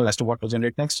on the model as to what to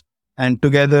generate next. And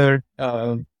together,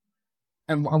 and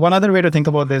one other way to think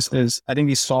about this is, I think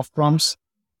these soft prompts,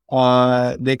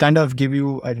 they kind of give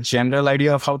you a general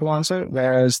idea of how to answer,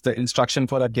 whereas the instruction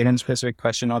for that given specific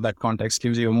question or that context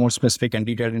gives you a more specific and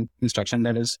detailed instruction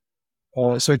that is.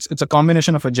 So it's a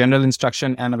combination of a general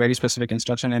instruction and a very specific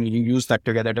instruction, and you use that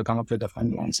together to come up with a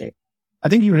final answer. I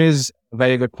think you raise a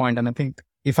very good point, and I think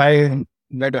if I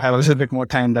were to have a little bit more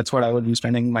time, that's what I would be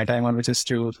spending my time on, which is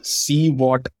to see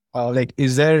what,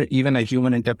 is there even a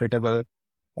human interpretable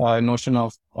notion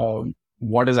of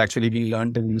what is actually being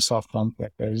learned in these soft prompt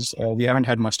vectors. We haven't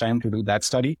had much time to do that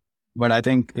study, but I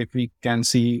think if we can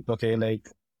see,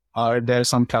 are there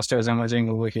some clusters emerging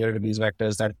over here with these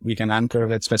vectors that we can anchor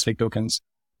with specific tokens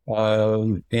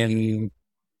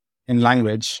in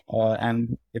language,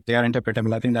 and if they are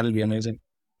interpretable, I think that'll be amazing.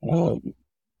 Or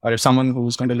if someone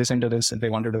who's going to listen to this, if they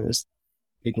want to do this,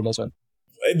 it could as well.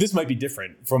 This might be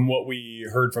different from what we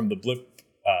heard from the Blip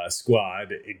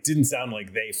squad. It didn't sound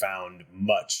like they found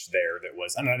much there that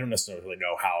was, and I don't necessarily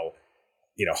know how,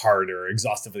 hard or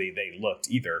exhaustively they looked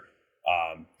either,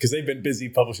 because they've been busy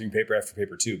publishing paper after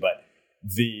paper too. But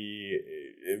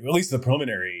at least the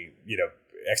preliminary,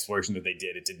 exploration that they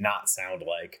did, it did not sound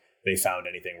like they found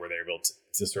anything where they're able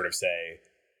to sort of say,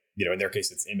 in their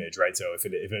case, it's image, right? So if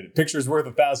a picture is worth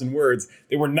 1,000 words,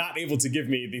 they were not able to give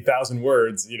me the 1,000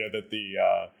 words,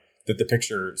 that the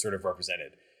picture sort of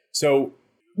represented. So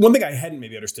one thing I hadn't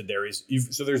maybe understood there is,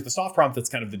 so there's the soft prompt that's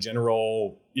kind of the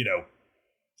general,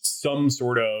 some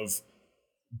sort of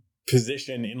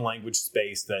position in language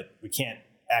space that we can't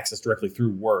access directly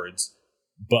through words,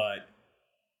 but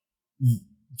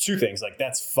two things, like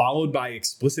that's followed by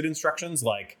explicit instructions,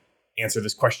 like answer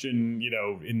this question,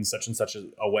 in such and such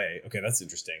a way. Okay, that's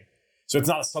interesting. So it's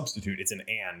not a substitute, it's an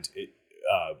and.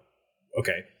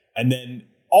 Okay. And then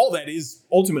all that is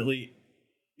ultimately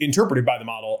interpreted by the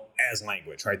model as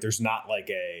language, right? There's not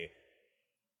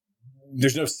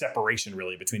there's no separation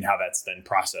really between how that's then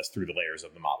processed through the layers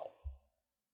of the model.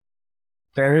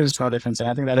 There is no difference. And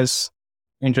I think that is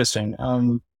interesting.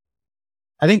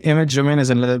 I think image domain is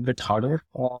a little bit harder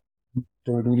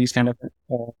to do these kind of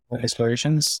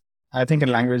explorations. I think in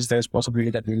language, there's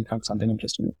possibility that we'll find something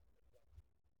interesting.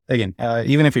 Again,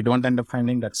 even if we don't end up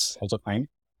finding, that's also fine.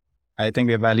 I think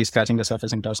we're barely scratching the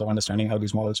surface in terms of understanding how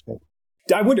these models work.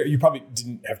 I wonder, you probably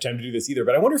didn't have time to do this either,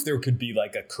 but I wonder if there could be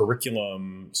like a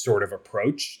curriculum sort of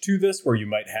approach to this where you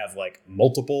might have like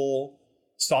multiple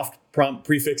soft prompt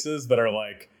prefixes that are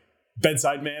like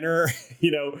bedside manner,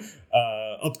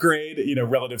 upgrade,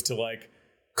 relative to like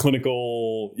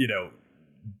clinical,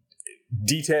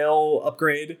 detail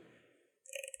upgrade.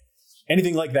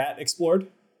 Anything like that explored?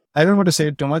 I don't want to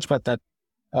say too much, but that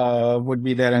would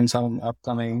be there in some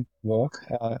upcoming work.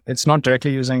 It's not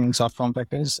directly using soft prompt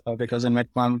vectors because in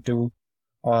Med-PaLM2,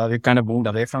 we kind of moved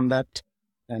away from that.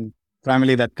 And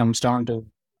primarily that comes down to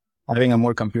having a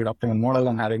more compute optimal model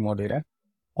and having more data.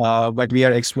 But we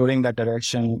are exploring that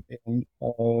direction in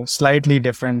a slightly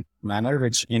different manner,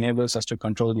 which enables us to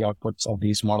control the outputs of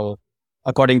these models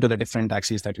according to the different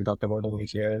axes that you talked about over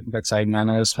here, bedside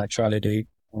manners, factuality,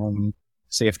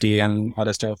 safety, and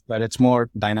other stuff. But it's more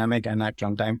dynamic and at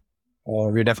runtime.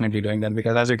 We're definitely doing that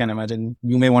because, as you can imagine,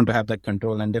 you may want to have that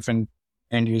control, and different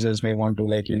end users may want to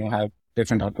have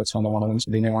different outputs from the model. So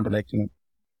they may want to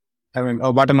having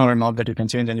a button or a knob that you can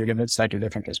change and you give it slightly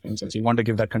different responses. You want to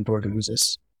give that control to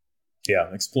users.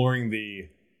 Yeah, exploring the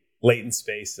latent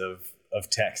space of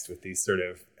text with these sort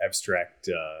of abstract,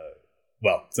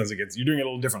 sounds like you're doing it a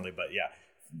little differently, but yeah,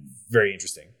 very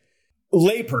interesting.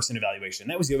 Layperson evaluation,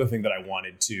 that was the other thing that I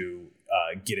wanted to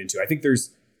get into. I think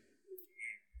there's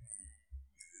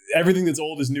everything that's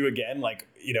old is new again. Like,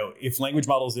 if language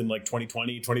models in like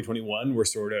 2020, 2021 were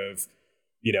sort of,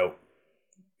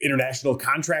 international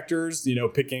contractors,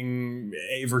 picking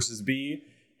A versus B.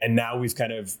 And now we've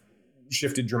kind of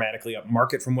shifted dramatically up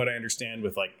market from what I understand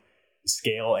with like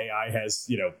Scale AI has,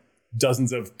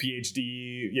 dozens of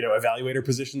PhD, evaluator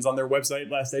positions on their website.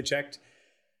 Last I checked.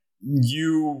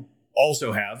 You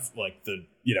also have like the,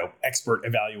 expert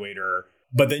evaluator,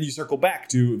 but then you circle back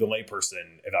to the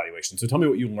layperson evaluation. So tell me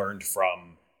what you learned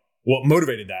from what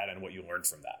motivated that and what you learned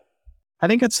from that. I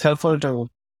think it's helpful to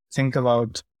think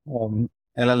about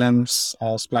LLMs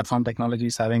as platform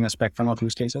technologies having a spectrum of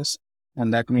use cases.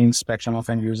 And that means spectrum of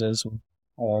end users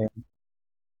who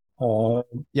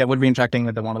would be interacting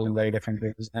with the model in very different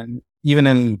ways. And even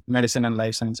in medicine and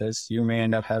life sciences, you may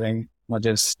end up having not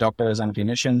just doctors and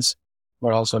clinicians,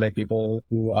 but also like people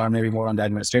who are maybe more on the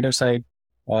administrative side,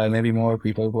 maybe more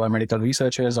people who are medical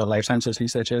researchers or life sciences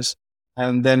researchers.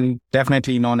 And then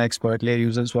definitely non-expert lay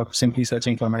users who are simply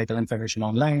searching for medical information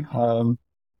online.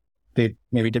 They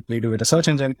maybe typically do with a search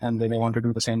engine, and they may want to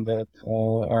do the same with a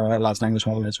large language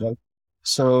model as well.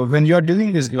 So when you're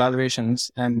doing these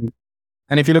evaluations, and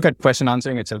if you look at question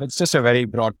answering itself, it's just a very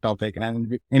broad topic,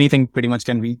 and anything pretty much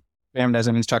can be framed as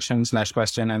an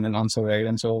instruction/question and an answer, right?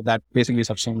 And so that basically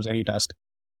subsumes any task.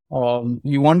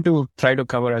 You want to try to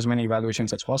cover as many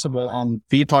evaluations as possible. And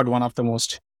we thought one of the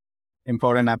most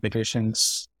important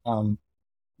applications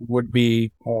would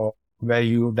be where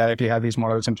you directly have these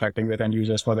models interacting with end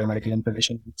users for their medical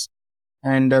information needs.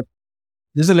 And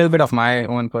this is a little bit of my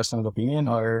own personal opinion,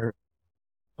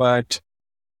 but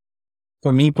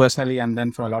for me personally, and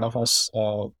then for a lot of us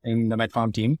in the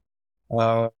Med-PaLM team,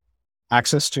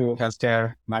 access to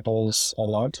healthcare matters a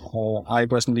lot. I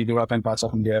personally grew up in parts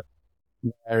of India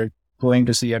where going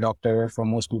to see a doctor for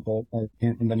most people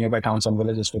in the nearby towns and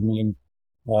villages would mean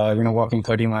walking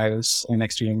 30 miles in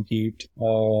extreme heat,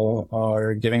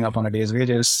 or giving up on a day's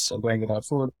wages, or going without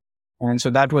food. And so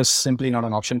that was simply not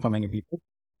an option for many people.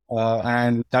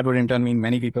 And that would in turn mean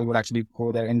many people would actually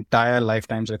go their entire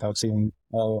lifetimes without seeing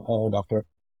a doctor.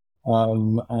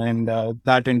 And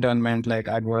that in turn meant like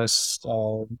adverse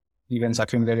events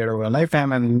accumulated over a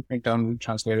lifetime, and in turn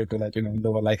translated to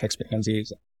lower life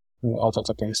expectancies, all sorts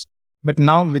of things. But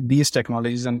now with these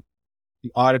technologies and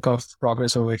the arc of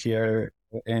progress over here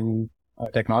in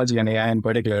technology and AI in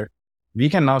particular, we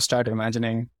can now start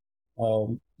imagining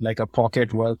like a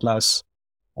pocket world-class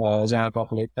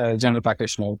general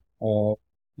practitioner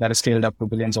that is scaled up to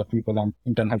billions of people, and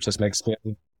in turn helps us scale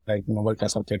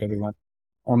world-class healthcare to everyone.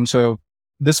 So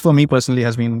this for me personally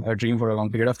has been a dream for a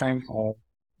long period of time.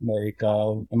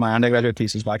 My undergraduate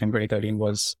thesis back in 2013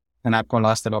 was an app called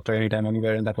Ask the Doctor Anytime,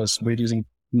 Anywhere, and that was built using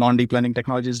non-deep learning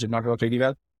technologies, did not work really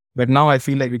well. But now I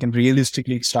feel like we can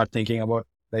realistically start thinking about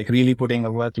really putting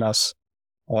a world-class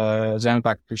general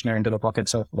practitioner into the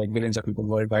pockets of billions of people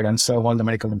worldwide and serve all the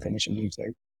medical information needs,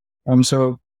 right?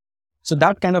 So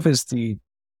that kind of is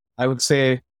I would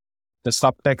say, the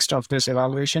subtext of this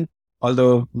evaluation.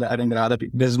 Although I think there are other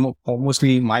people, this is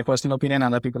mostly my personal opinion,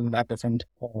 and other people have different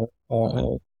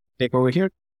take over here.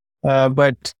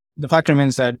 But the fact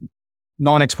remains that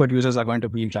non-expert users are going to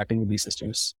be interacting with these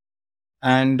systems.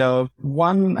 And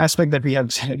one aspect that we have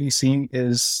generally seen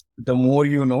is the more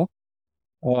you know,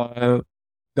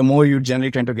 the more you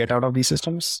generally tend to get out of these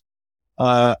systems.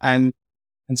 And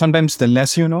sometimes the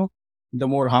less you know, the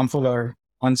more harmful or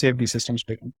unsafe these systems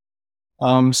become.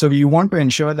 So you want to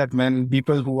ensure that when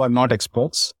people who are not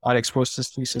experts are exposed to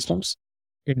these systems,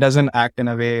 it doesn't act in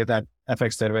a way that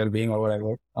affects their well-being or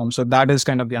whatever. So that is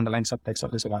kind of the underlying subtext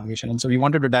of this evaluation. And so we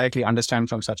wanted to directly understand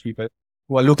from such people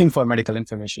who are looking for medical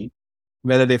information,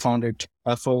 whether they found it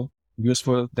helpful,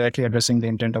 useful, directly addressing the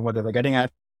intent of what they were getting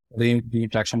at, the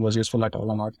interaction was useful at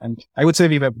all or not. And I would say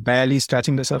we were barely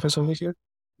scratching the surface over here.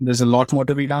 There's a lot more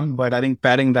to be done, but I think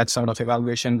pairing that sort of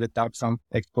evaluation without some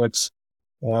experts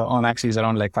on axes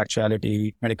around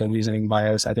factuality, medical reasoning,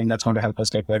 bias, I think that's going to help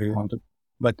us get where we want to.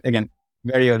 But again,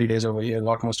 very early days over here, a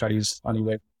lot more studies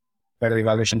on better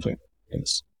evaluation for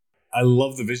things. I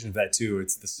love the vision of that too.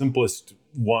 It's the simplest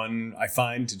one I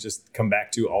find to just come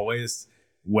back to always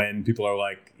when people are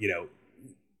like,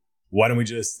 why don't we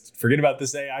just forget about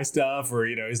this AI stuff? Or,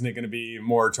 isn't it going to be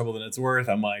more trouble than it's worth?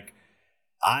 I'm like,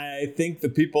 I think the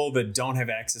people that don't have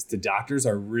access to doctors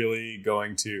are really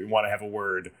going to want to have a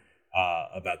word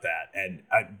about that. And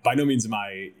by no means am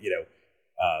I,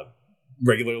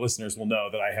 regular listeners will know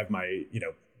that I have my,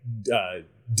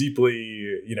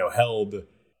 deeply, held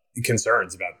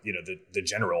concerns about, the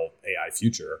general AI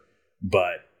future,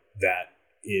 but that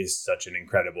is such an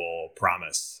incredible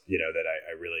promise, that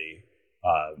I really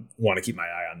want to keep my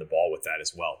eye on the ball with that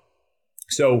as well.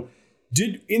 So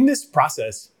in this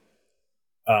process,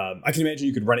 I can imagine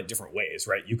you could run it different ways,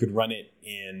 right? You could run it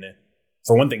in,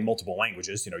 for one thing, multiple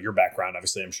languages. Your background,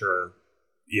 obviously, I'm sure,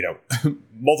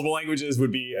 multiple languages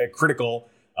would be a critical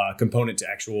component to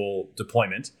actual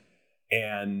deployment.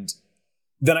 And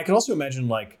then I could also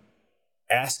imagine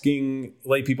asking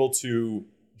lay people to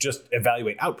just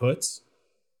evaluate outputs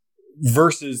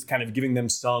versus kind of giving them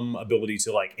some ability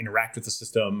to interact with the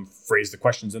system, phrase the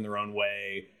questions in their own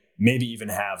way, maybe even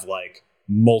have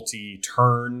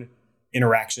multi-turn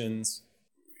interactions.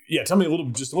 Yeah, tell me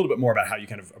just a little bit more about how you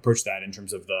kind of approach that in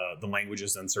terms of the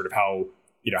languages and sort of how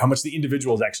much the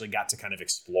individuals actually got to kind of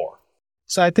explore.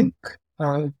 So I think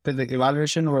the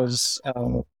evaluation was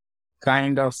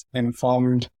kind of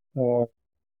informed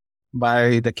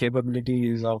by the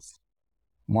capabilities of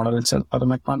model itself for the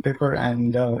Med-PaLM paper.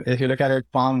 And if you look at it,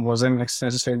 PaLM wasn't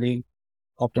necessarily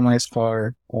optimized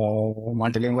for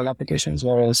multilingual applications,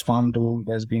 whereas PaLM2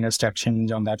 there's been a step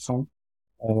change on that front.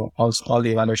 All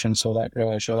the evaluations show that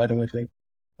immediately.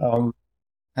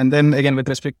 And then again, with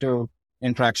respect to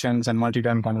interactions and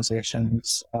multi-time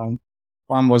conversations,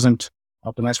 PaLM wasn't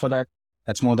optimized for that.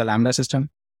 That's more the Lambda system.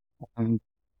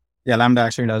 Lambda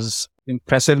actually does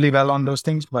impressively well on those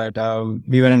things, but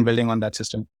we weren't building on that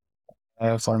system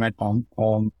for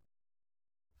Med-PaLM.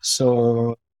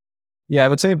 So I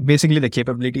would say basically the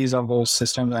capabilities of those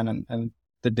systems and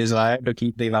the desire to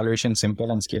keep the evaluation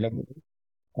simple and scalable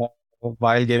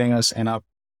while giving us enough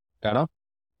data.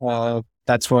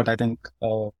 That's what I think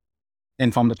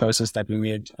informed the choices that we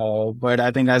made. But I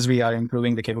think as we are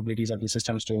improving the capabilities of these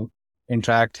systems to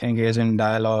interact, engage in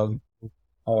dialogue,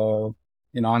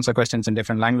 answer questions in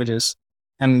different languages,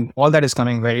 and all that is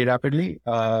coming very rapidly.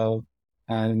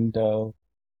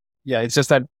 It's just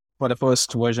that for the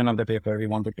first version of the paper, we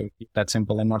wanted to keep that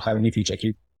simple and not have any feature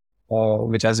creep,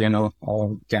 which, as you know,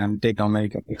 can take down many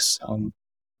topics.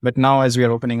 But now, as we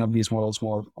are opening up these models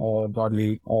more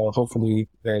broadly, hopefully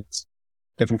with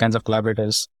different kinds of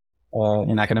collaborators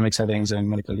in academic settings and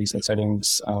medical research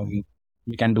settings,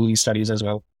 we can do these studies as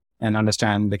well and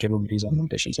understand the capabilities and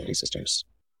limitations of these systems.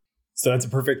 So that's a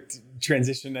perfect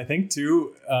transition, I think,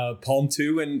 to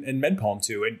PaLM2 and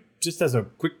Med-PaLM2. And just as a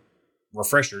quick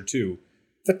refresher, too,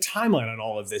 the timeline on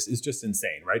all of this is just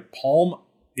insane, right? PaLM,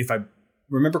 if I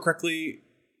remember correctly,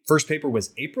 first paper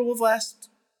was April of last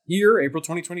year, April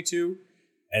 2022.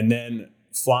 And then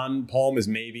PaLM is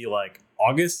maybe like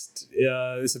August,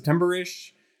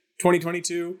 September-ish,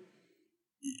 2022.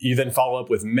 You then follow up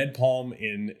with Med-PaLM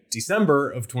in December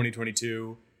of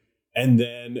 2022. And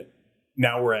then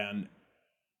now we're on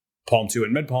PaLM2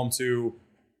 and Med-PaLM2,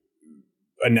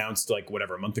 announced like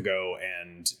whatever, a month ago,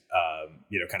 and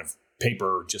kind of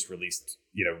paper just released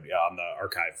on the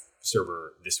archive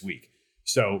server this week.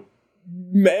 So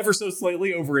ever so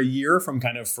slightly over a year from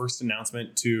kind of first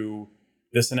announcement to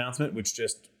this announcement, which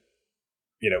just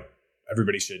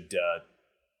everybody should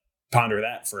ponder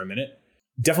that for a minute.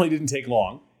 Definitely didn't take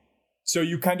long. So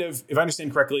you kind of, if I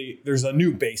understand correctly, there's a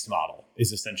new base model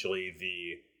is essentially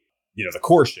the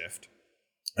core shift.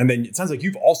 And then it sounds like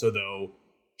you've also, though,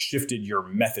 shifted your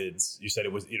methods. You said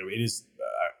it was, it is,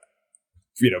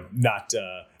 not,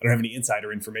 I don't have any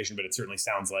insider information, but it certainly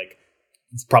sounds like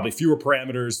it's probably fewer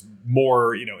parameters,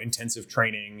 more, intensive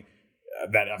training.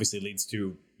 That obviously leads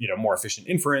to, more efficient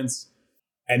inference.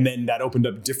 And then that opened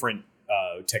up different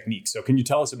techniques. So can you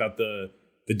tell us about the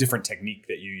different technique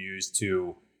that you use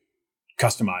to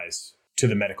customize to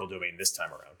the medical domain this time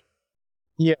around?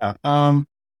 Yeah.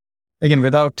 Again,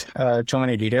 without too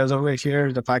many details over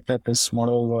here, the fact that this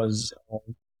model was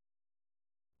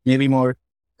maybe more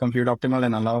compute optimal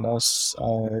and allowed us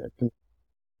to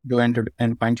do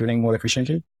end-to-end fine-tuning more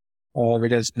efficiently, we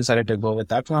just decided to go with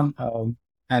that one.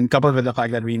 And coupled with the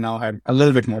fact that we now had a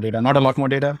little bit more data, not a lot more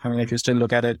data. I mean, if you still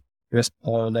look at it, just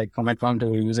like from Med-PaLM2,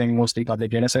 we're using mostly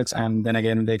public data sets. And then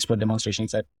again, the expert demonstration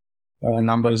set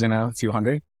numbers in a few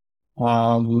hundred.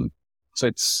 So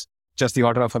it's just the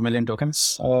order of 1 million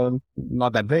tokens.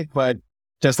 Not that big, but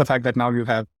just the fact that now you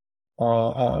have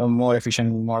a more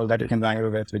efficient model that you can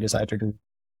wrangle with, we decided to do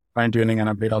fine-tuning and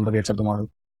update all the weights of the model.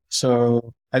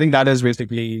 So I think that is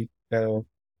basically the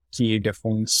key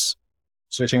difference,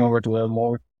 switching over to a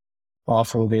more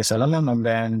powerful base LLM and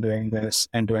then doing this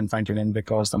end-to-end fine-tuning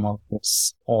because the model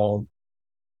is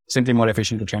simply more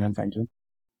efficient to train and fine-tune.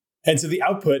 And so the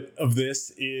output of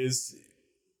this is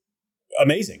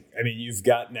amazing. I mean, you've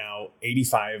got now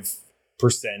 85%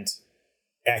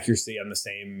 accuracy on the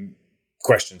same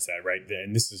question set, right?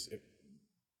 And this is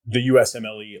the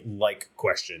USMLE-like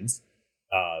questions,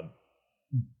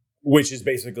 which is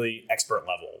basically expert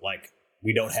level. Like,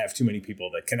 we don't have too many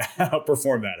people that can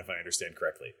outperform that, if I understand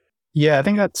correctly. Yeah, I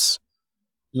think that's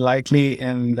likely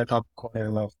in the top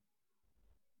quartile of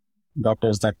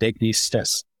doctors that take these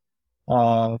tests.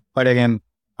 But again,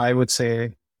 I would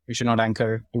say we should not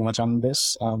anchor too much on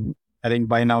this. I think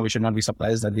by now we should not be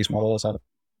surprised that these models are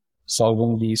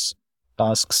solving these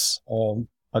tasks or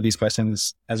these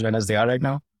questions as well as they are right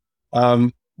now.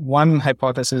 One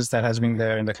hypothesis that has been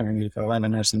there in the community for a while,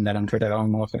 and I've seen that on Twitter around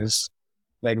more, is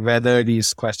like whether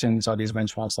these questions or these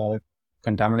benchmarks are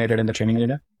contaminated in the training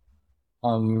data.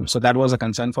 So that was a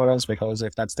concern for us, because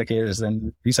if that's the case,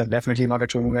 then these are definitely not a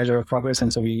true measure of progress.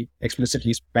 And so we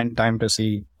explicitly spent time to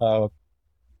see how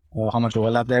much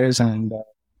overlap there is. And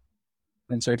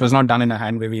so it was not done in a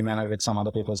hand-wavy manner, which some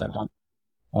other papers have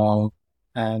done.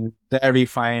 And there we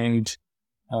find,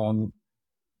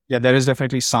 there is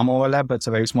definitely some overlap, but it's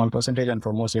a very small percentage. And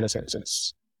for most data sets,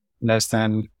 it's less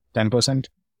than 10%.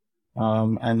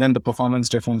 And then the performance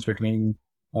difference between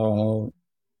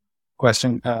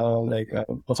question,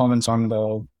 performance on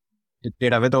the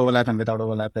data with overlap and without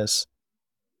overlap is,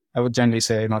 I would generally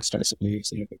say, not statistically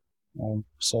significant.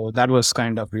 So that was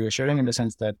kind of reassuring in the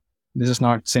sense that this is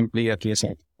not simply a case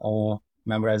of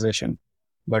memorization,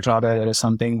 but rather there is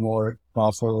something more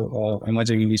powerful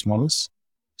emerging in these models.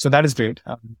 So that is great.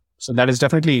 So that is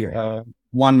definitely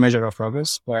one measure of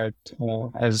progress, but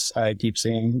as I keep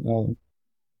saying,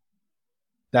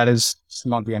 that is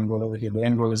not the end goal over here. The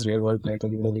end goal is real world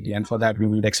clinical utility, and for that we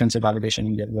need extensive validation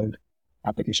in real world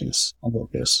applications of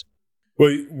this.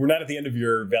 Well, we're not at the end of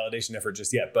your validation effort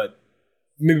just yet, but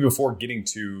maybe before getting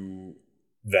to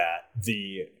that,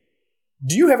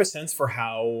 do you have a sense for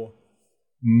how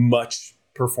much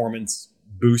performance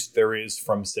boost there is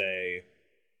from, say,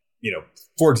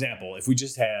 for example, if we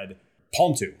just had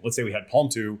PaLM2, let's say we had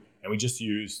PaLM2 and we just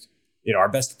used, our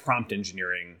best prompt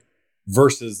engineering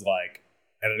versus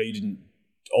I don't know, you didn't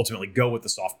ultimately go with the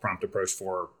soft prompt approach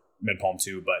for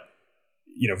Med-PaLM2, but,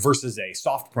 versus a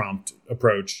soft prompt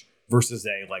approach versus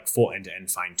a full end-to-end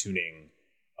fine-tuning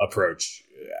approach.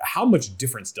 How much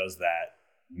difference does that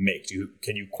make?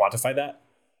 Can you quantify that?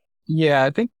 Yeah,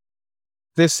 I think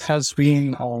this has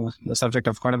been the subject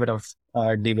of quite a bit of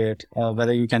debate,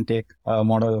 whether you can take a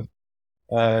model,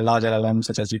 large LLMs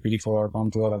such as GPT-4 or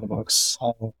PaLM2 or other books,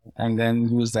 and then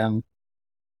use them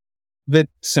with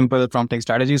simple prompting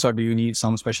strategies, or do you need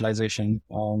some specialization?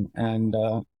 And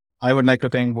I would like to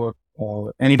think both.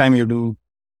 Anytime you do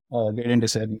gradient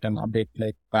descent and update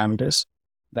parameters,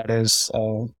 that is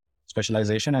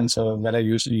specialization. And so whether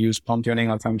you use prompt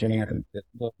tuning or fine tuning,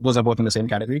 those are both in the same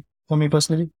category for me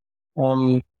personally.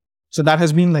 So that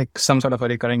has been some sort of a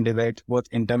recurring debate, both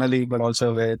internally, but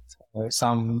also with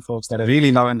some folks that I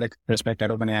really love and respect at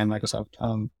OpenAI and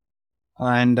Microsoft.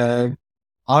 And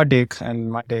our take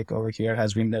and my take over here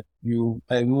has been that you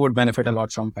would benefit a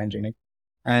lot from fine tuning.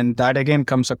 And that again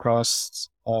comes across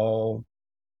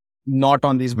not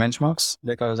on these benchmarks,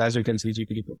 because as you can see,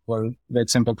 GPT-4 with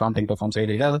simple prompting performs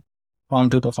really well.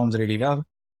 PaLM2 performs really well.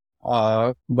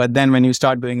 But then when you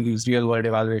start doing these real world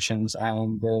evaluations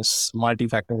and this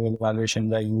multifactorial evaluation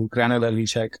where you granularly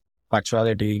check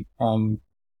factuality,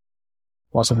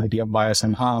 possibility of bias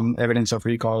and harm, evidence of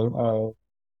recall,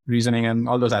 reasoning, and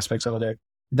all those aspects over there,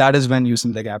 that is when you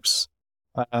see the gaps.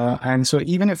 And so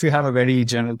even if you have a very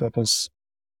general purpose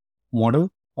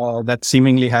model that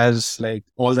seemingly has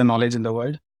all the knowledge in the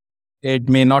world, it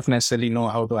may not necessarily know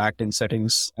how to act in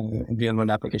settings, in real world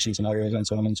application scenarios, and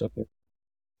so on and so forth.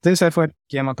 This effort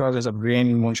came across as a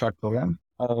brain moonshot program.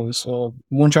 So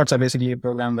moonshots are basically a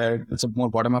program where it's a more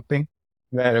bottom-up thing,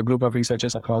 where a group of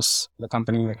researchers across the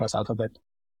company, across Alphabet,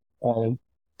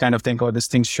 kind of think, this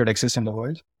thing should exist in the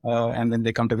world, and then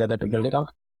they come together to build it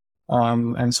out.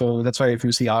 And so that's why if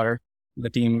you see the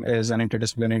team is an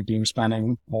interdisciplinary team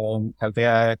spanning health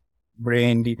AI,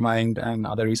 brain, DeepMind, and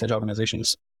other research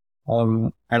organizations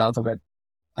at Alphabet.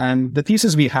 And the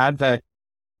thesis we had that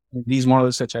these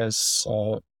models such as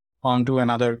PaLM2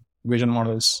 and other vision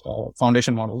models,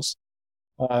 foundation models,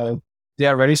 they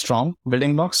are very strong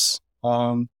building blocks.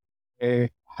 They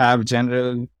have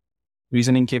general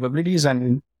reasoning capabilities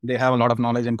and they have a lot of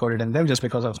knowledge encoded in them just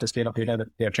because of the scale of data that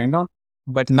they are trained on.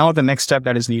 But now the next step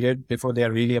that is needed before they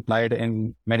are really applied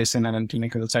in medicine and in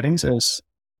clinical settings is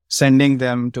sending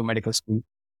them to medical school.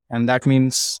 And that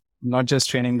means not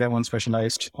just training them on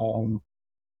specialized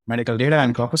medical data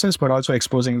and corpuses, but also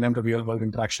exposing them to real world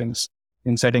interactions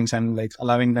in settings and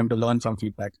allowing them to learn from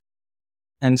feedback.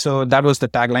 And so that was the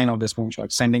tagline of this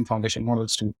moonshot, sending foundation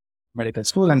models to medical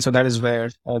school. And so that is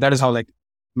where, that is how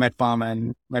Med-PaLM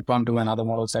and Med-PaLM2 and other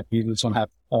models that we also have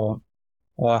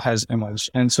has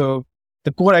emerged. And so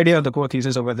the core idea of the core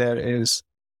thesis over there is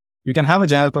you can have a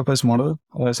general purpose model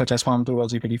such as PaLM2 or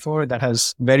GPT-4 that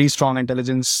has very strong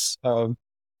intelligence,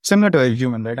 similar to a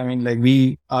human, right? I mean,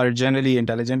 we are generally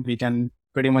intelligent. We can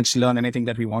pretty much learn anything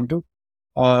that we want to.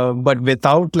 But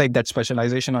without that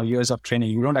specialization or years of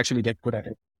training, you don't actually get good at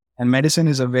it. And medicine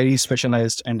is a very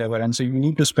specialized endeavor. And so you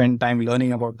need to spend time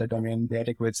learning about the domain, the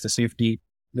etiquettes, the safety,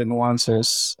 the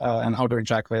nuances, and how to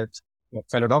interact with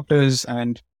fellow doctors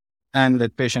and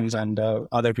with patients and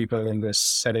other people in this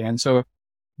setting. And so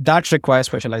that requires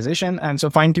specialization. And so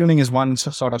fine tuning is one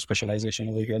sort of specialization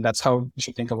over here. That's how you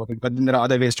should think about it. But then there are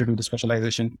other ways to do the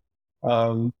specialization.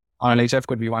 RLHF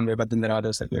could be one way, but then there are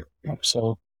others that we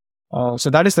So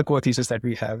that is the core thesis that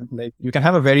we have. You can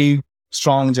have a very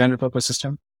strong general purpose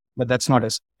system, but that's not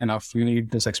enough. You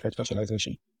need this expert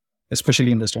specialization,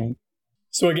 especially in this domain.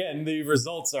 So again, the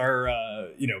results are,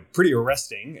 pretty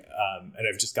arresting. And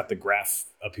I've just got the graph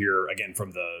up here again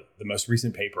from the most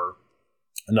recent paper,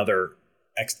 another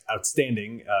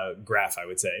outstanding graph, I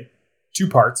would say. two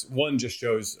parts. One just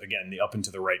shows, again, the up and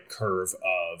to the right curve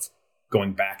of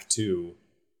going back to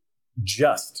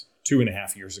just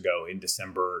 2.5 years ago in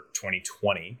December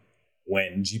 2020,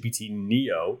 when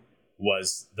GPT-NEO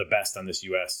was the best on this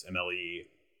US MLE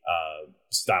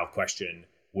style question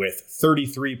with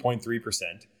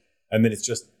 33.3%. And then it's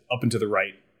just up and to the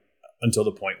right until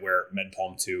the point where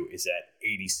Med-PaLM2 is at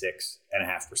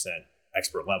 86.5%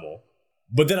 expert level.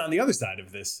 But then on the other side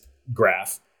of this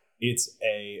graph, it's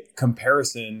a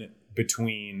comparison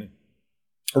between,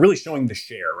 or really showing the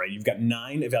share, right? You've got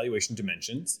 9 evaluation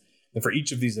dimensions. And for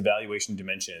each of these evaluation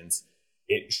dimensions,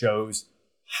 it shows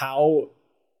how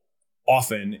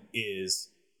often is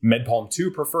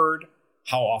Med-PaLM2 preferred,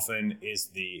 how often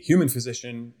is the human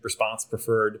physician response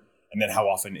preferred, and then how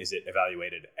often is it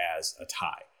evaluated as a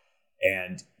tie.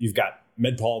 And you've got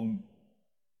Med-PaLM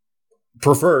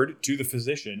preferred to the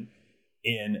physician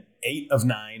in 8 of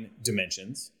 9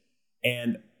 dimensions.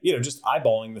 And, just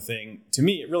eyeballing the thing, to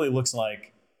me, it really looks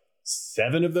like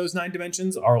 7 of those 9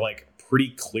 dimensions are like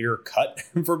pretty clear cut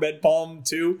for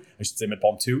Med-PaLM2. I should say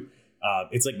Med-PaLM2.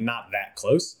 It's like not that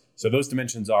close. So those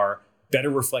dimensions are better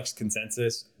reflex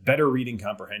consensus, better reading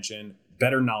comprehension,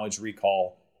 better knowledge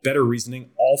recall, better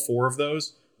reasoning. All 4 of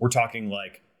those, we're talking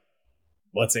like,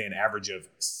 let's say an average of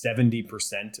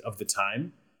 70% of the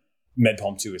time,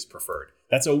 Med-PaLM2 is preferred.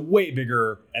 That's a way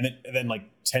bigger, and then like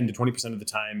 10 to 20% of the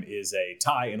time is a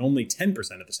tie, and only 10%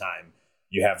 of the time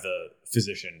you have the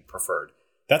physician preferred.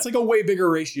 That's like a way bigger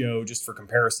ratio, just for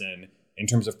comparison, in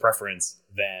terms of preference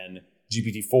than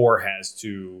GPT-4 has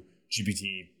to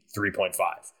GPT 3.5.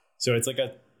 So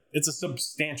it's a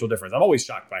substantial difference. I'm always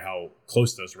shocked by how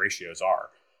close those ratios are.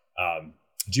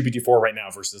 GPT-4 right now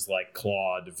versus like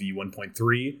Claude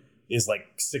V1.3 is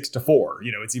like 6-4.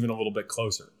 It's even a little bit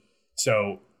closer.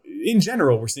 So in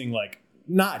general, we're seeing like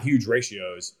not huge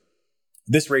ratios.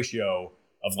 This ratio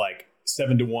of like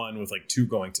 7-1 with like 2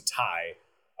 going to tie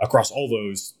across all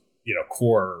those,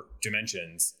 core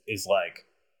dimensions is like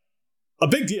a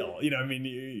big deal. You don't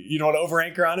want to over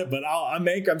anchor on it, but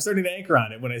I'm starting to anchor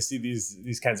on it when I see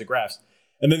these kinds of graphs.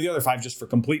 And then the other 5, just for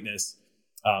completeness,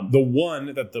 the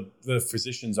one that the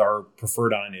physicians are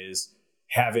preferred on is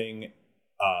having,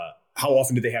 how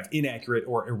often do they have inaccurate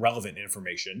or irrelevant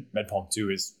information?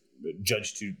 Med-PaLM2 is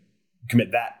judged to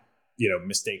commit that,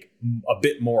 mistake a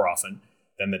bit more often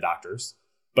than the doctors,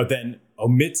 but then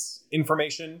omits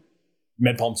information.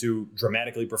 Med-PaLM2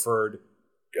 dramatically preferred.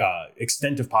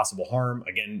 Extent of possible harm,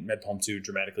 again, Med-PaLM2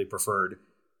 dramatically preferred.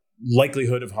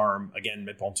 Likelihood of harm, again,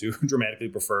 Med-PaLM2 dramatically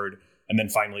preferred. And then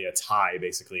finally a tie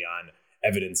basically on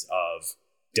evidence of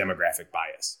demographic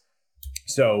bias.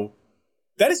 So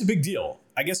that is a big deal.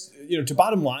 I guess, to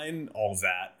bottom line all of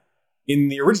that, in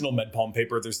the original Med-PaLM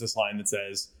paper, there's this line that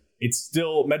says,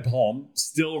 Med-PaLM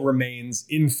still remains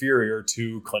inferior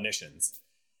to clinicians.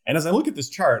 And as I look at this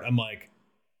chart, I'm like,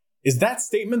 is that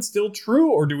statement still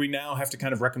true? Or do we now have to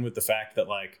kind of reckon with the fact that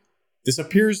like, this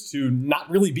appears to not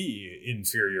really be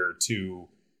inferior to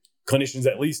clinicians,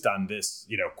 at least on this,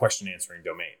 question answering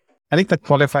domain? I think the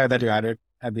qualifier that you added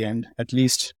at the end, at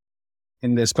least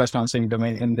in this question answering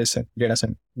domain, in this data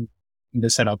set, in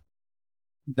this setup,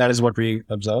 that is what we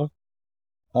observe.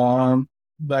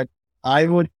 But I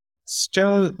would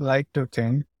still like to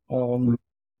think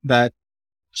that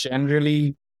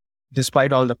generally,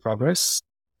 despite all the progress,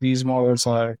 these models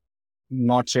are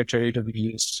not yet ready to be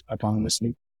used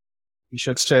autonomously. We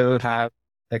should still have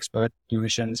expert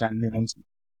clinicians and humans.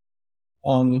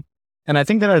 And I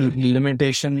think there are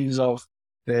limitations of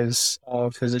this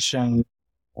physician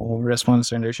response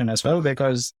generation as well,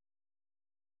 because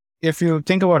if you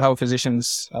think about how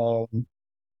physicians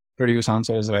produce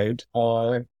answers, right,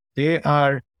 they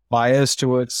are biased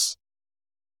towards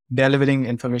delivering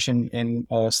information in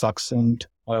a succinct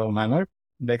manner,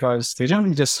 because they're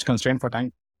generally just constrained for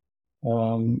time.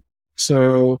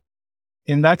 So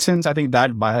in that sense, I think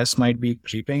that bias might be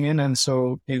creeping in. And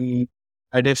so in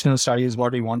additional studies,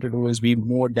 what we want to do is be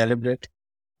more deliberate.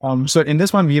 So in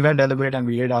this one, we were deliberate and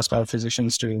we did ask our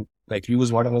physicians to like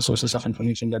use whatever sources of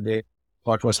information that they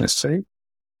thought was necessary.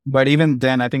 But even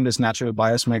then, I think this natural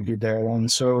bias might be there.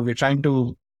 And so we're trying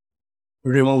to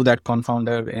remove that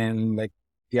confounder in like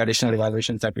the additional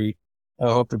evaluations that we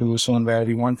hope to do soon, where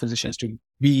we want physicians to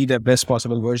be the best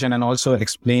possible version and also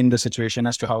explain the situation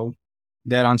as to how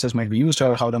their answers might be used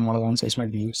or how the model answers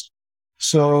might be used.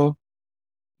 So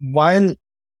while,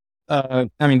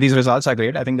 these results are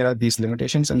great, I think there are these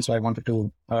limitations. And so I wanted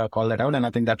to call that out. And I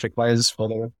think that requires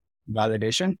further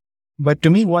validation. But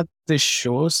to me, what this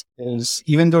shows is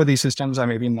even though these systems are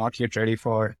maybe not yet ready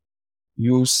for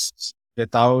use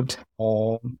without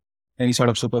any sort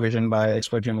of supervision by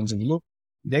expert humans in the loop,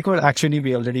 they could actually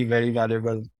be already very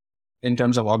valuable in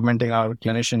terms of augmenting our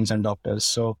clinicians and doctors.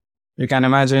 So you can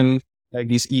imagine like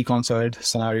these e-consult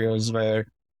scenarios where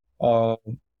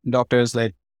doctors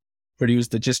like produce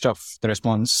the gist of the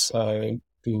response to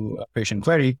a patient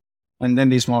query. And then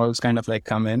these models kind of like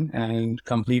come in and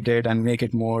complete it and make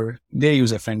it more their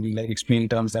user friendly, like explain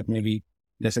terms that may be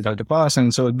difficult to pass.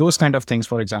 And so those kind of things,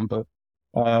 for example,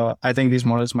 I think these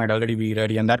models might already be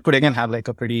ready, and that could again have like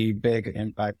a pretty big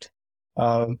impact.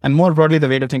 And more broadly, the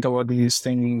way to think about these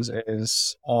things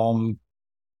is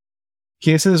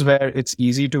cases where it's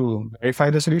easy to verify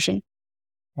the solution.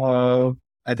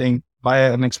 I think by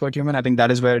an expert human, I think that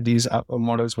is where these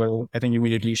models will, I think,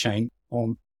 immediately shine.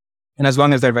 And as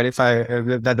long as they verify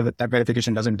that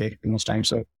verification doesn't take too much time.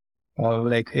 So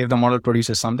like if the model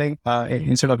produces something,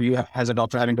 instead of you as a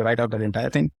doctor having to write out that entire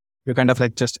thing, you kind of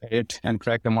like just edit and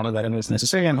correct the model that is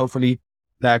necessary. And hopefully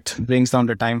that brings down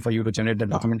the time for you to generate the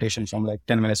documentation from like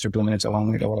 10 minutes to 2 minutes or 1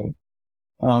 minute or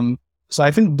whatever. So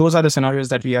I think those are the scenarios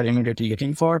that we are immediately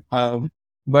looking for.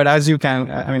 But as you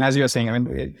are saying,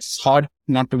 it's hard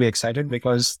not to be excited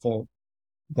because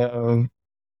the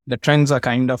trends are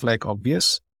kind of like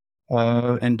obvious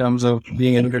in terms of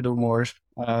being able to do more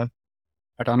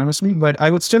autonomously. But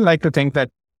I would still like to think that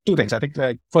two things. I think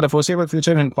like for the foreseeable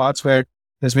future in parts where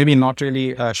there's maybe not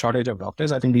really a shortage of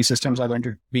doctors, I think these systems are going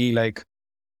to be like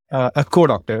a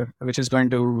co-doctor, which is going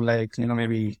to like,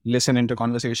 maybe listen into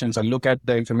conversations or look at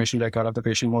the information record of the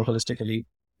patient more holistically,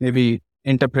 maybe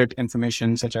interpret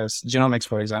information such as genomics,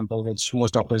 for example, which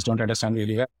most doctors don't understand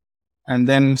really well, and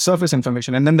then surface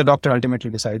information. And then the doctor ultimately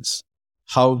decides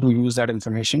how to use that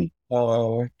information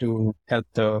to help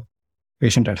the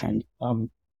patient at hand.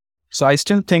 So I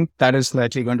still think that is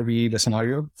likely going to be the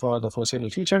scenario for the foreseeable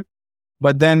future.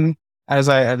 But then, as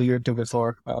I alluded to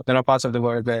before, there are parts of the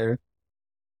world where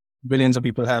billions of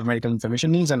people have medical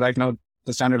information needs, and right now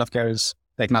the standard of care is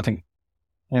like nothing.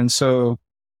 And so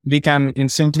we can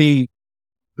instantly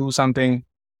do something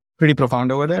pretty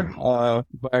profound over there.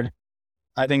 But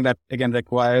I think that again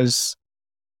requires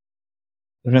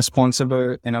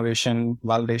responsible innovation,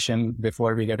 validation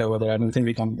before we get over there. I don't think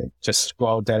we can just go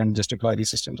out there and just deploy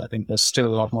these systems. I think there's still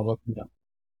a lot more work to be done.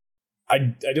 I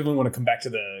definitely want to come back to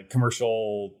the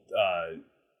commercial,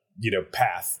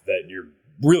 path that you're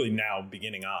really now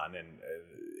beginning on. And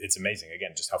it's amazing,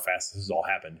 again, just how fast this has all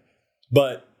happened.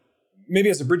 But maybe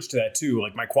as a bridge to that too,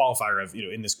 like my qualifier of,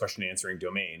 in this question answering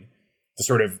domain, the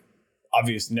sort of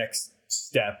obvious next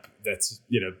step that's,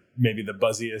 maybe the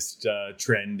buzziest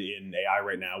trend in AI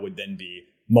right now would then be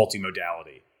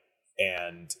multimodality.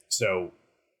 And so,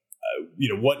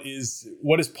 what is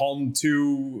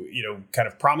PaLM2, kind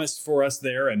of promised for us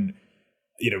there? And,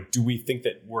 do we think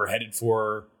that we're headed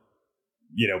for,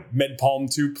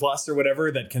 Med-PaLM2 plus or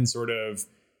whatever that can sort of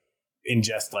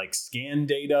ingest like scan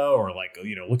data or like,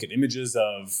 look at images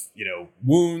of,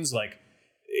 wounds? Like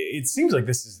it seems like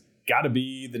this has got to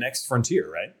be the next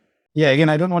frontier, right? Yeah, again,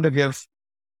 I don't want to give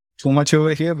too much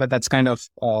over here, but that's kind of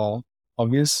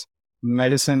obvious.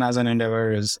 Medicine as an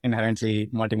endeavor is inherently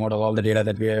multimodal. All the data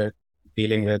that we are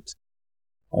dealing with,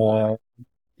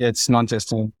 it's not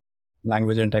just in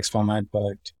language and text format,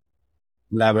 but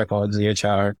lab records,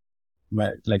 EHR,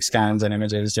 like scans and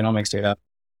images, genomics data.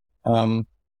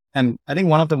 And I think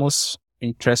one of the most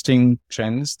interesting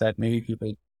trends that maybe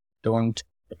people don't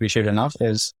appreciate enough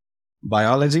is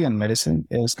biology and medicine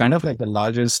is kind of like the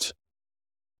largest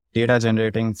data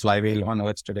generating flywheel on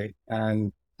earth today.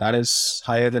 And that is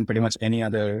higher than pretty much any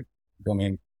other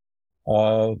domain.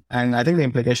 And I think the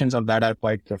implications of that are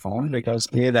quite profound because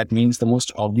that means the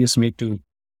most obvious way to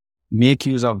make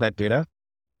use of that data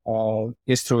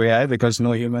is through AI, because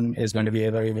no human is going to be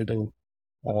able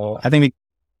to, I think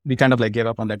we kind of like gave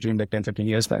up on that dream like 10, 15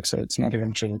 years back. So it's not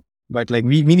even true, but like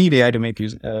we need AI to make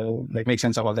use, make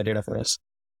sense of all the data for us.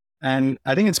 And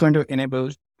I think it's going to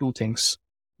enable two things.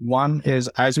 One is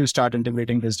as you start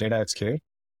integrating this data at scale,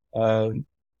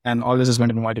 and all this is going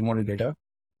to be multimodal data,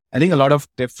 I think a lot of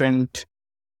different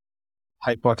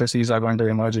hypotheses are going to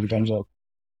emerge in terms of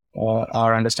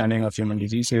our understanding of human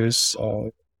diseases,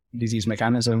 disease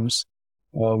mechanisms,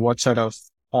 what sort of,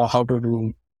 how to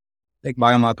do like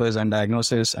biomarkers and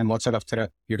diagnosis, and what sort of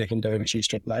therapeutic interventions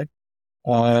to apply.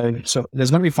 So there's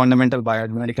going to be fundamental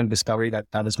biomedical discovery that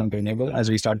is going to enable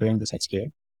as we start doing this at scale.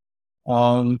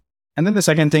 And then the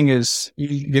second thing is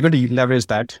we're going to leverage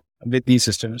that with these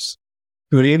systems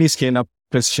to really scale up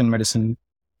precision medicine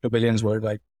to billions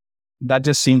worldwide. That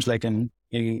just seems like an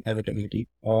inevitability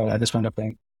at this point of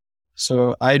time.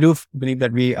 So I do believe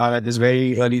that we are at this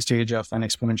very early stage of an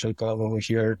exponential curve over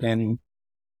here in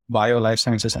bio, life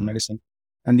sciences, and medicine.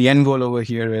 And the end goal over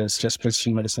here is just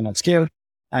precision medicine at scale.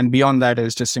 And beyond that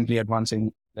is just simply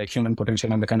advancing like human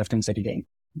potential and the kind of things that you gain.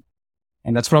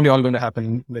 And that's probably all going to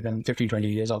happen within 15, 20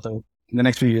 years, although in the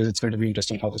next few years, it's going to be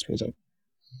interesting how this plays out.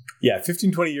 Yeah,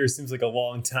 15, 20 years seems like a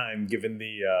long time given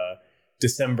the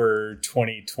December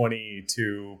 2020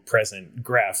 to present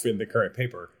graph in the current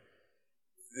paper.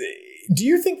 Do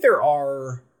you think there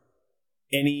are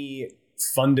any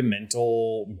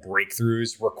fundamental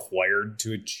breakthroughs required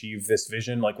to achieve this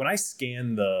vision? Like when I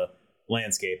scan the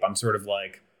landscape, I'm sort of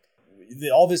like,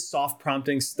 all this soft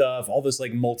prompting stuff, all this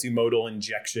like multimodal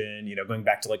injection, going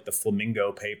back to like the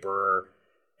Flamingo paper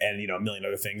and, a million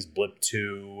other things,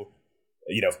 Blip2,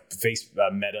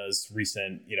 Meta's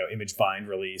recent, image bind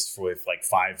release with like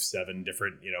 5-7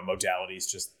 different,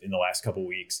 modalities just in the last couple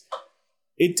weeks.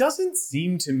 It doesn't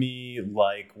seem to me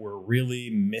like we're really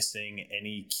missing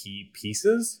any key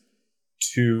pieces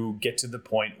to get to the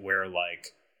point where like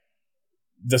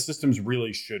the systems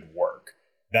really should work.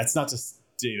 That's not to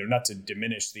not to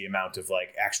diminish the amount of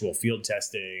like actual field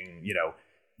testing,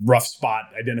 rough spot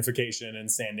identification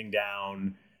and sanding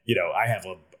down. I have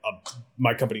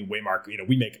my company Waymark,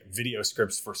 we make video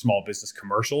scripts for small business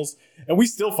commercials, and we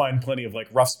still find plenty of like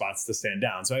rough spots to sand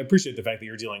down. So I appreciate the fact that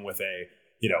you're dealing with a,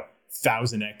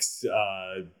 1,000x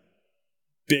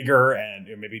bigger and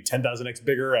maybe 10,000x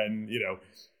bigger and,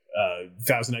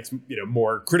 1,000x,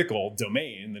 more critical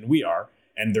domain than we are.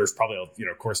 And there's probably,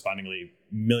 correspondingly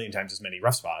million times as many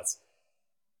rough spots.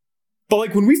 But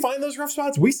like when we find those rough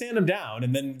spots, we sand them down,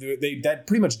 and then that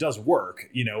pretty much does work.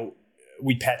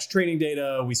 We patch training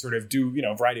data, we sort of do,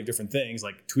 a variety of different things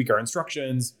like tweak our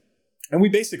instructions, and we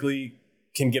basically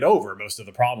can get over most of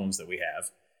the problems that we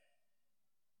have.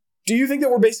 Do you think that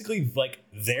we're basically like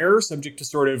there, subject to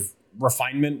sort of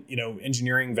refinement,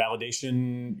 engineering,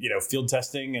 validation, field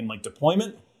testing and like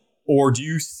deployment? Or do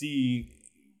you see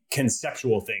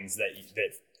conceptual things that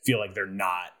feel like they're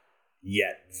not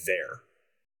yet there?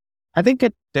 I think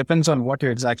it depends on what you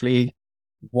exactly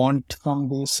want from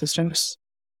these systems.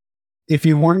 If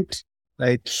you want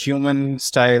like human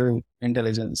style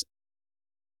intelligence,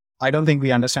 I don't think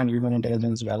we understand human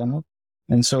intelligence well enough.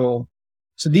 And so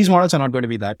these models are not going to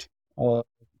be that.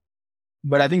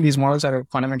 But I think these models are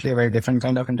fundamentally a very different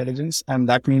kind of intelligence. And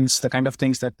that means the kind of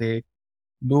things that they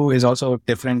do is also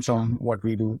different from what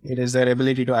we do. It is their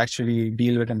ability to actually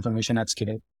deal with information at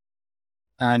scale.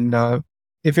 And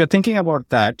if you're thinking about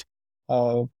that,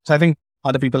 so I think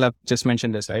other people have just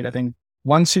mentioned this, right? I think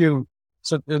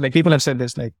like people have said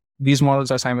this, like these models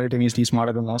are simultaneously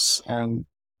smarter than us and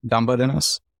dumber than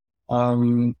us.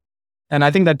 And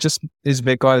I think that just is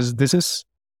because this is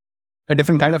a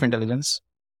different kind of intelligence.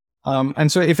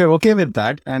 And so if you're okay with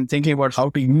that and thinking about how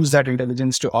to use that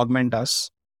intelligence to augment us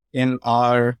in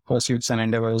our pursuits and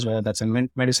endeavors, whether that's in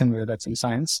medicine, whether that's in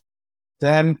science,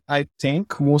 then I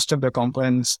think most of the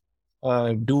components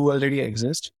do already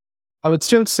exist. I would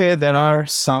still say there are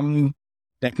some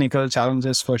technical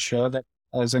challenges for sure that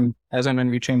as and when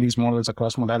we train these models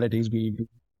across modalities, we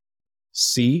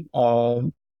see,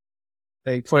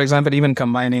 like for example, even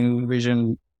combining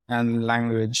vision and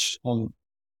language.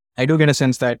 I do get a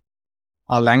sense that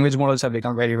our language models have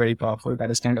become very, very powerful.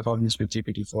 That is kind of obvious with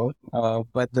GPT-4.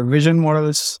 But the vision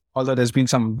models, although there's been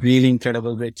some really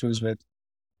incredible breakthroughs with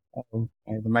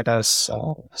the Meta's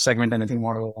segment anything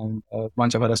model and a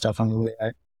bunch of other stuff on Google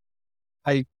AI,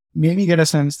 I maybe get a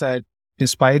sense that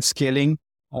despite scaling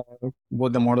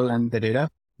both the model and the data,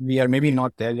 we are maybe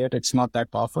not there yet. It's not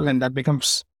that powerful. And that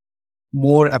becomes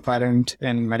more apparent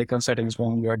in medical settings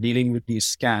when you are dealing with these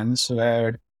scans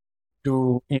where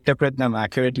to interpret them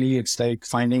accurately, it's like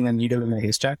finding a needle in a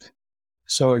haystack.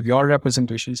 So your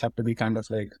representations have to be kind of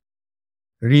like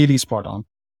really spot on.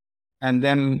 And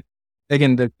then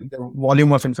again, the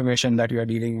volume of information that you are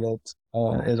dealing with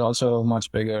is also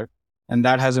much bigger. And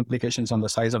that has implications on the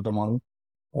size of the model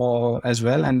as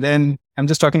well. And then I'm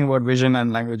just talking about vision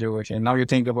and language over here. Now you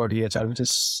think about EHR, which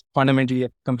is fundamentally a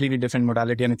completely different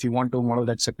modality. And if you want to model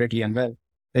that separately and well,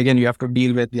 again, you have to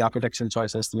deal with the architectural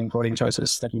choices, the encoding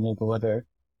choices that you make over there.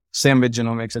 Same with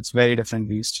genomics. It's very different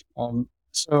beast.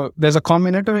 So there's a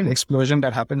combinatorial explosion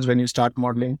that happens when you start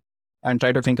modeling and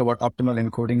try to think about optimal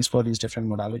encodings for these different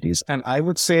modalities. And I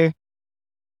would say,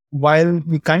 while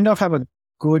we kind of have a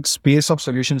good space of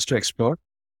solutions to explore,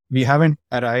 we haven't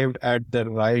arrived at the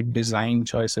right design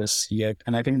choices yet.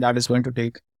 And I think that is going to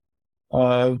take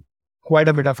quite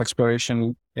a bit of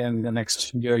exploration in the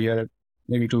next year,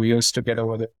 maybe 2 years to get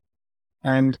over there.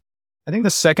 And I think the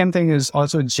second thing is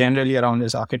also generally around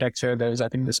this architecture. There's, I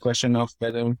think, this question of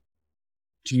whether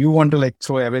do you want to like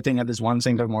throw everything at this one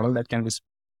single model that can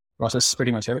process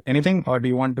pretty much anything, or do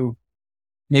you want to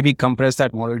maybe compress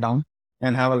that model down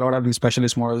and have a lot of these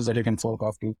specialist models that you can fork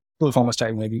off to full form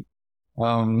style maybe,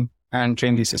 and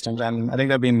train these systems. And I think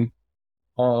there have been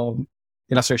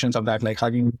illustrations of that, like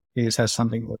Hugging Face has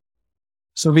something good.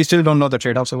 So we still don't know the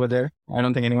trade-offs over there. I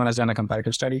don't think anyone has done a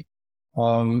comparative study.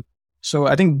 So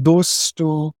I think those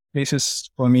two places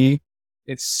for me,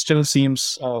 it still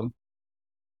seems right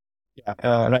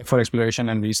for exploration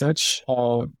and research.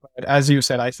 But as you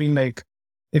said, I feel like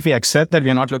if we accept that we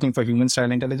are not looking for human-style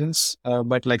intelligence,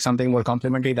 but like something more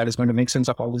complementary that is going to make sense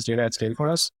of all this data at scale for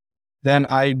us, then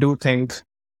I do think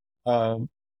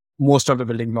most of the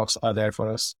building blocks are there for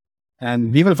us.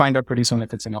 And we will find out pretty soon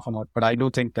if it's enough or not. But I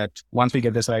do think that once we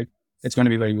get this right, it's going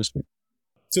to be very useful.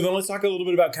 So then let's talk a little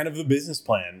bit about kind of the business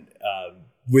plan.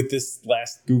 With this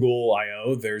last Google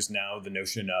I/O, there's now the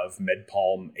notion of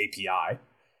Med-PaLM API.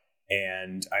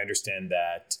 And I understand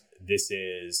that this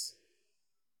is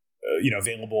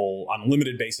available on a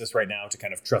limited basis right now to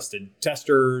kind of trusted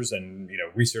testers and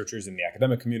researchers in the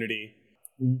academic community.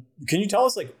 Can you tell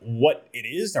us like what it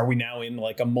is? Are we now in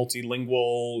like a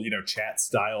multilingual, chat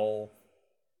style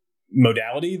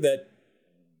modality that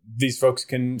these folks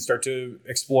can start to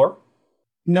explore?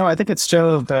 No, I think it's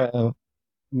still the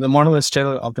model is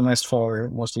still optimized for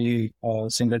mostly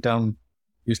single term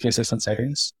use cases and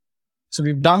settings. So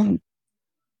we've done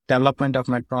development of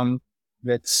Med-PaLM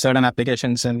with certain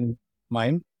applications in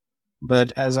mind.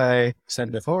 But as I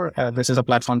said before, this is a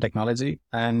platform technology.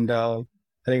 And I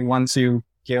think once you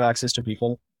give access to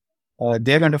people,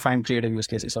 they're going to find creative use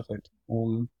cases of it.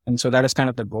 And so that is kind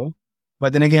of the goal.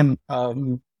 But then again,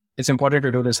 it's important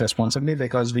to do this responsibly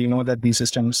because we know that these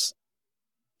systems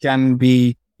can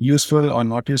be useful or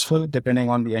not useful depending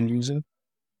on the end user.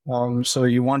 So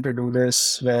you want to do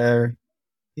this where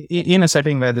in a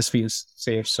setting where this feels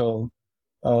safe. So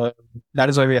that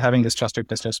is why we're having this trusted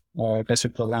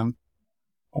tested program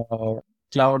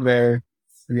cloud where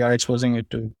we are exposing it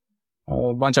to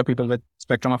a bunch of people with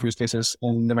spectrum of use cases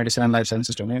in the medicine and life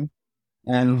sciences domain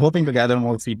and hoping to gather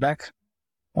more feedback.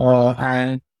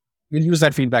 And we'll use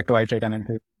that feedback to iterate and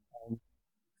improve.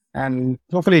 And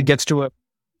hopefully it gets to a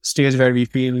stage where we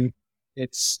feel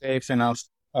it's safe enough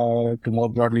to more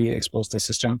broadly expose the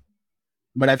system.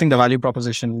 But I think the value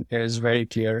proposition is very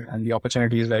clear and the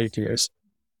opportunity is very clear.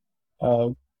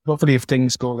 Hopefully if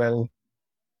things go well,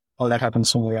 all that happens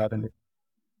sooner rather than later.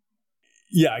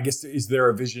 Yeah, I guess, is there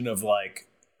a vision of like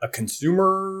a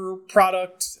consumer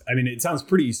product? I mean, it sounds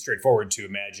pretty straightforward to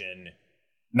imagine,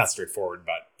 not straightforward,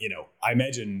 but, I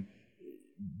imagine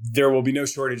there will be no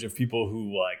shortage of people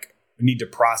who like need to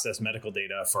process medical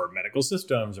data for medical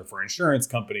systems or for insurance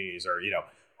companies or,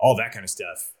 all that kind of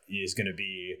stuff is going to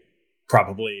be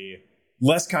probably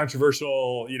less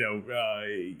controversial,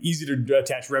 easy to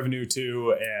attach revenue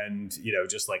to, and,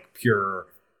 just like pure,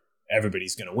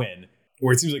 everybody's going to win.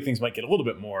 Where it seems like things might get a little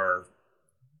bit more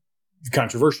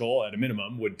controversial at a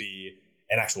minimum would be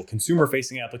an actual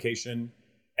consumer-facing application.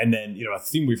 And then, a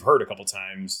theme we've heard a couple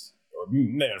times, or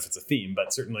maybe not if it's a theme,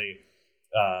 but certainly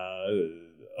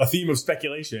a theme of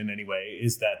speculation anyway,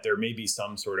 is that there may be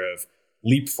some sort of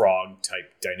leapfrog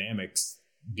type dynamics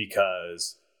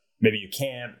because maybe you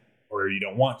can't or you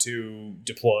don't want to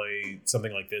deploy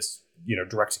something like this,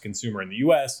 direct to consumer in the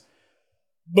US.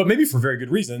 But maybe for very good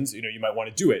reasons, you might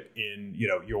want to do it in,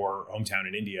 your hometown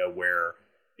in India where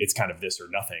it's kind of this or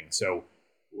nothing. So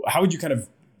how would you kind of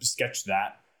sketch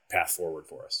that path forward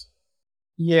for us?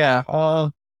 Yeah,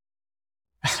 I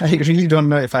really don't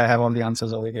know if I have all the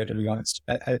answers over here, to be honest.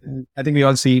 I think we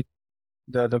all see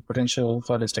the potential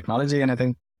for this technology. And I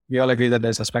think we all agree that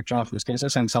there's a spectrum of use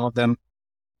cases and some of them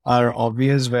are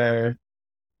obvious where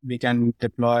we can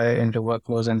deploy into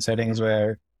workflows and settings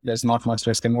where there's not much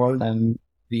risk involved and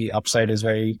the upside is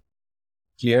very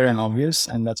clear and obvious,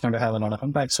 and that's going to have a lot of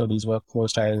impact. So these workflow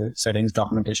style settings,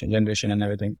 documentation generation and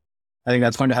everything, I think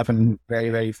that's going to happen very,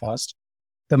 very fast.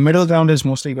 The middle ground is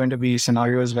mostly going to be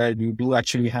scenarios where you do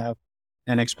actually have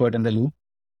an expert in the loop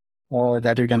or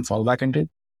that you can fall back into.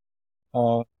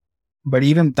 But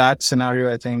even that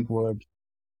scenario, I think, would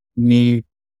need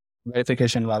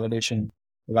verification,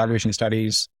 evaluation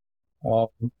studies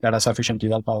that are sufficiently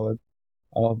well powered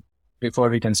before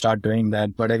we can start doing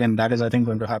that. But again, that is, I think,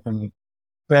 going to happen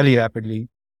fairly rapidly.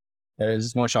 There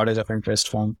is no shortage of interest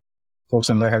from folks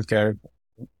in the healthcare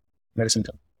medicine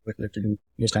to do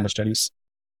these kind of studies.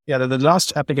 Yeah, the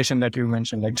last application that you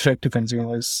mentioned, like direct to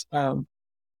consumers. I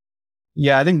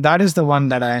think that is the one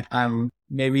that I'm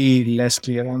maybe less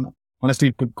clear on. Honestly,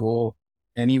 it could go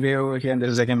anywhere over here. And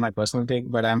this is again my personal take,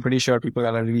 but I'm pretty sure people are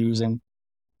already using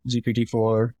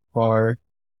GPT-4 for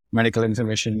medical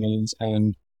information needs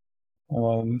and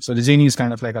So the genie is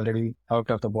kind of like already out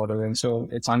of the bottle. And so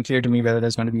it's unclear to me whether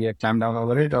there's going to be a clampdown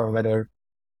over it or whether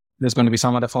there's going to be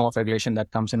some other form of regulation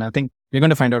that comes in. I think we're going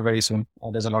to find out very soon.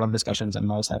 There's a lot of discussions and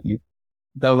noise happening.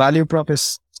 The value prop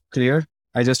is clear.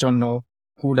 I just don't know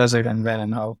who does it and when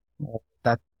and how.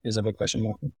 That is a big question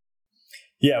mark.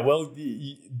 Yeah, well,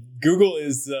 Google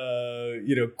is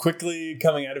quickly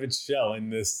coming out of its shell in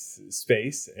this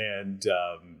space, and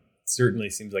certainly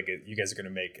seems like you guys are going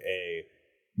to make a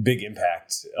big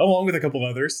impact, along with a couple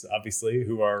others, obviously,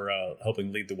 who are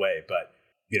helping lead the way. But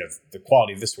the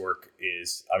quality of this work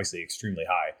is obviously extremely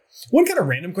high. One kind of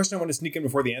random question I want to sneak in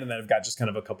before the end, and then I've got just kind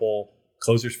of a couple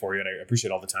closers for you, and I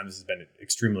appreciate all the time. This has been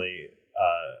extremely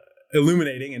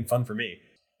illuminating and fun for me.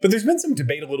 But there's been some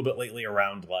debate a little bit lately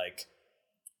around like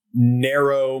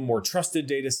narrow, more trusted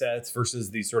data sets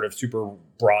versus these sort of super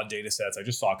broad data sets. I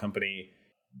just saw a company,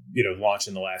 launch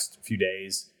in the last few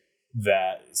days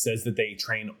that says that they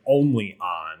train only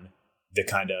on the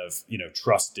kind of,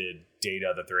 trusted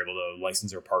data that they're able to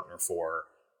license or partner for,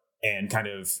 and kind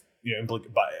of,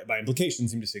 by implication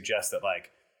seem to suggest that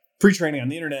like pre-training on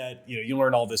the internet, you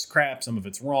learn all this crap, some of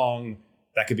it's wrong,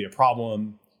 that could be a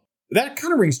problem. That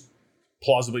kind of rings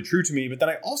plausibly true to me. But then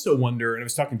I also wonder, and I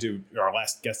was talking to our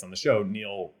last guest on the show,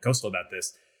 Neil Khosla, about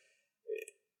this.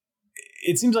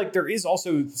 It seems like there is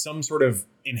also some sort of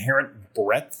inherent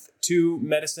breadth to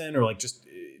medicine, or like just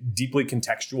deeply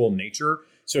contextual nature.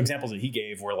 So examples that he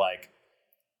gave were like,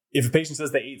 if a patient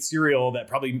says they ate cereal, that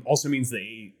probably also means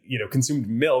they, consumed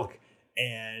milk.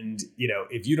 And,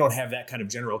 if you don't have that kind of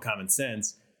general common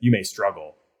sense, you may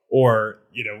struggle. Or,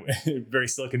 very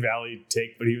Silicon Valley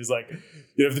take, but he was like,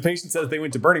 if the patient says they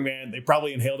went to Burning Man, they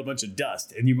probably inhaled a bunch of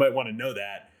dust. And you might want to know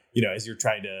that, as you're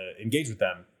trying to engage with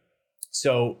them.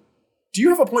 So do you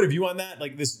have a point of view on that?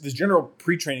 Like this general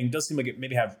pre-training does seem like it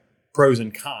maybe have pros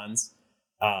and cons.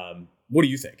 What do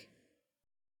you think?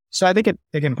 So I think it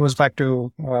again goes back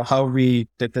to how we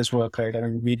did this work, right? I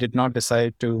mean, we did not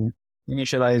decide to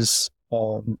initialize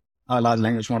a large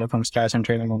language model from scratch and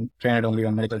train it only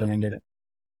on medical domain data.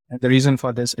 And the reason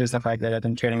for this is the fact that I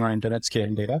think training on internet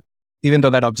scale data, even though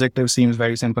that objective seems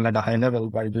very simple at a high level,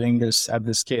 by doing this at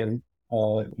this scale,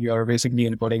 you're basically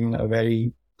inputting a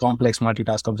very complex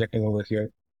multitask objective over here.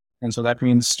 And so that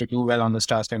means to do well on this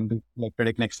task and to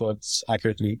predict next words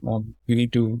accurately, you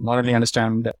need to not only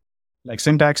understand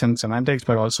syntax and semantics,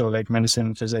 but also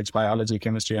medicine, physics, biology,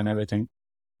 chemistry, and everything.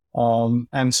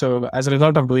 And so as a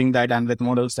result of doing that, and with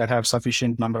models that have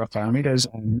sufficient number of parameters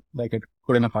and a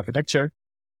good enough architecture,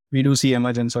 we do see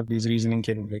emergence of these reasoning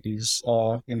capabilities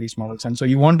in these models. And so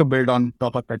you want to build on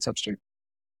top of that substrate.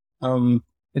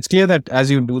 It's clear that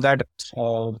as you do that,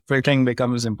 filtering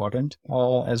becomes important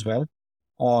as well.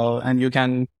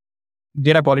 And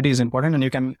data quality is important, and you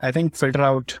can, I think, filter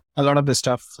out a lot of the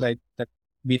stuff that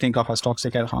we think of as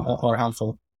toxic or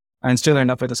harmful, and still end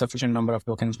up with a sufficient number of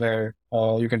tokens where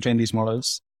you can train these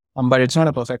models. But it's not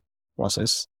a perfect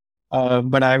process.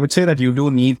 But I would say that you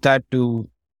do need that to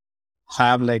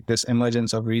have this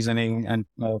emergence of reasoning and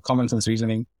common sense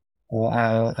reasoning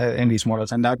in these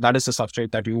models. And that is the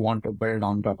substrate that you want to build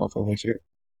on top of over here.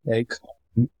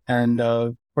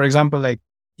 For example,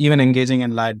 even engaging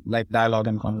in dialogue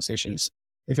and conversations.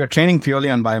 If you're training purely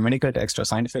on biomedical text or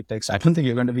scientific text, I don't think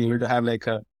you're going to be able to have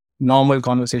a normal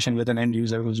conversation with an end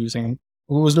user who's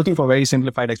looking for very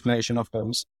simplified explanation of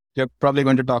terms. You're probably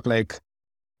going to talk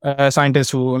a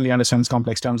scientist who only understands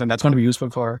complex terms, and that's going to be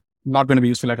not going to be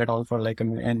useful at all for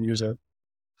an end user.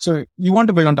 So you want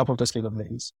to build on top of those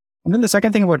capabilities. And then the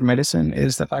second thing about medicine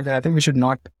is the fact that I think we should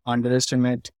not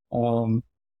underestimate the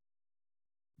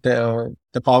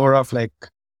power of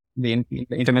the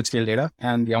internet scale data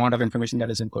and the amount of information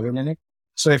that is encoded in it.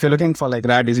 So if you're looking for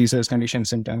rare diseases, conditions,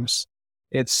 symptoms,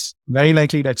 it's very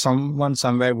likely that someone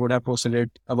somewhere would have posted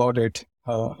about it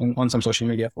on some social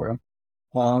media forum.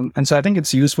 And so I think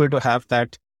it's useful to have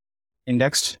that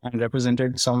indexed and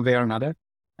represented some way or another.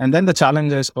 And then the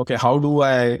challenge is, okay, how do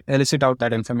I elicit out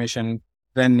that information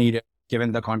when needed,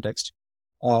 given the context?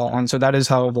 And so that is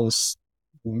how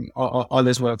all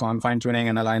this work on fine tuning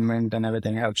and alignment and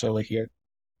everything helps over here.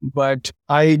 But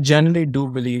I generally do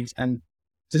believe, and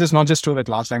this is not just true with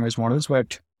large language models,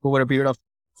 but over a period of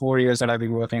 4 years that I've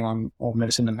been working on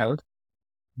medicine and health,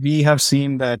 we have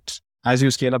seen that as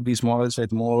you scale up these models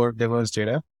with more diverse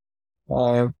data,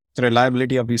 the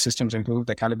reliability of these systems improve,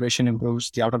 the calibration improves,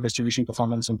 the out of distribution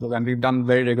performance improves. And we've done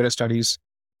very rigorous studies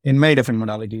in many different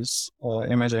modalities,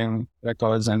 imaging,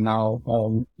 records, and now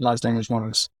large language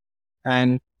models.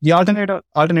 And the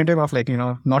alternative of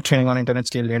not training on internet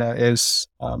scale data is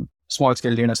small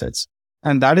scale data sets.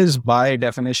 And that is by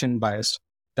definition biased.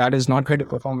 that is not going to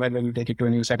perform well when you take it to a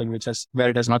new setting, where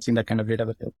it has not seen that kind of data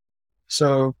before.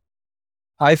 So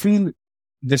I feel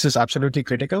this is absolutely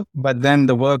critical, but then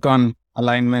the work on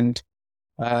alignment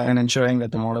and ensuring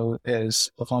that the model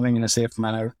is performing in a safe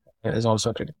manner is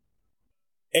also critical.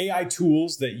 AI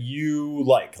tools that you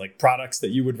like products that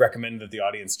you would recommend that the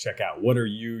audience check out. What are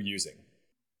you using?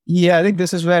 Yeah, I think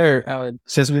this is where,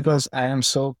 just because I am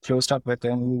so closed up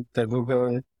within the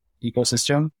Google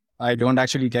ecosystem, I don't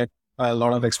actually get a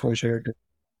lot of exposure to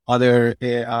other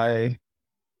AI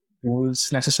tools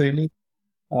necessarily.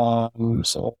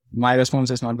 So my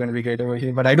response is not going to be great over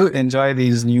here, but I do enjoy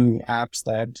these new apps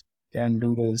that can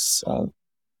do this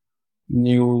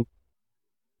new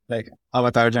like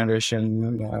avatar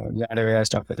generation, AI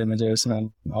stuff with images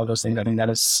and all those things. I think that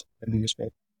is really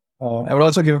useful. I would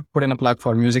also put in a plug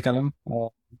for Music-LM,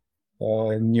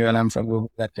 new LM from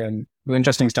Google that can do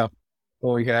interesting stuff.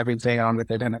 So you can have been playing around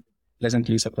with it and I'm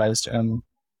pleasantly surprised.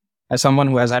 As someone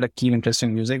who has had a keen interest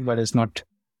in music, but is not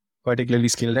particularly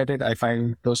skilled at it, I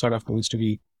find those sort of tools to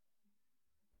be,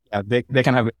 they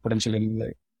can have potential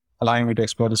in allowing me to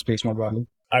explore the space more broadly.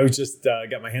 I was just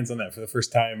got my hands on that for the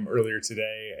first time earlier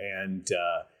today, and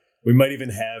we might even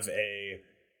have a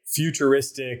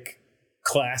futuristic,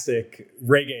 classic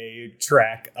reggae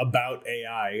track about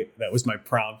AI. That was my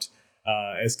prompt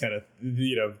as kind of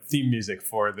theme music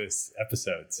for this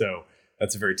episode. So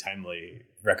that's a very timely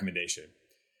recommendation.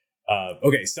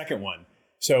 Okay, second one.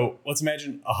 So let's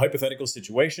imagine a hypothetical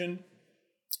situation.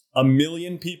 1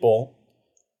 million people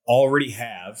already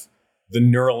have the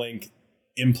Neuralink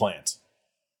implant.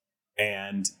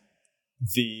 And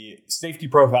the safety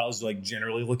profile is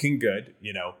generally looking good.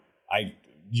 I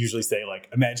usually say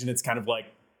imagine it's kind of like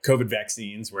COVID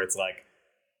vaccines where it's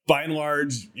by and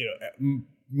large,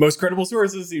 most credible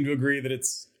sources seem to agree that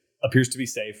appears to be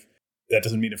safe. That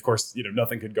doesn't mean, of course,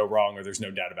 nothing could go wrong or there's no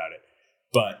doubt about it.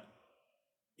 But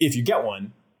if you get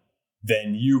one,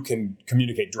 then you can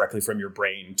communicate directly from your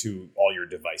brain to all your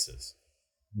devices.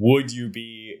 Would you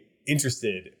be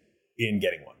interested in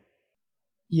getting one?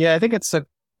 Yeah, I think it's a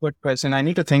good question. I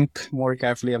need to think more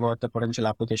carefully about the potential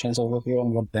applications over here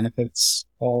and what benefits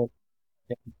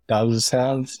it does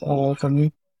have for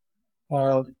me.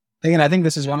 Again, I think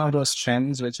this is one of those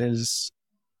trends which is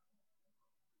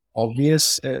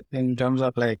obvious in terms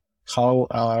of how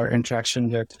our interaction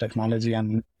with technology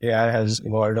and AI has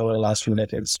evolved over the last few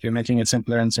decades. We're making it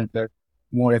simpler and simpler,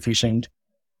 more efficient.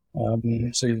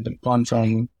 So you've gone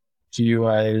from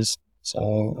GUIs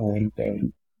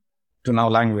to now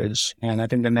language. And I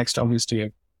think the next obvious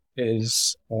tier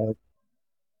is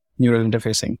neural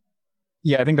interfacing.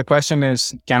 Yeah, I think the question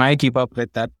is, can I keep up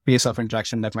with that pace of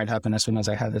interaction that might happen as soon as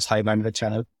I have this high bandwidth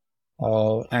channel?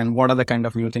 And what are the kind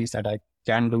of new things that I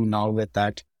can do now with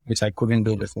that, which I couldn't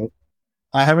do before?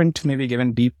 I haven't maybe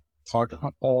given deep thought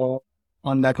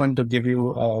on that one to give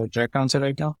you a direct answer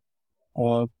right now.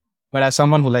 But as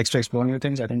someone who likes to explore new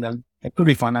things, I think that it could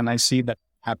be fun and I see that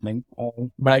happening.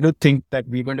 But I do think that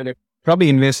we're going to get probably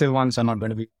invasive ones are not going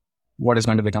to be what is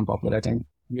going to become popular. I think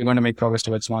we're going to make progress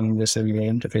towards non-invasive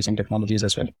interfacing technologies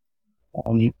as well.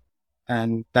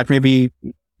 And that may be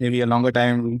maybe a longer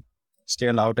time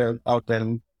scale out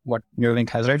than what Neuralink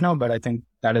has right now, but I think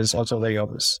that is also very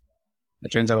obvious. The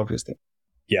trends are obvious there.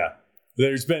 Yeah,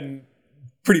 there's been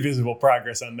pretty visible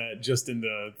progress on that just in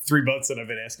the 3 months that I've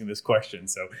been asking this question.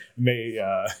 So may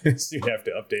soon have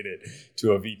to update it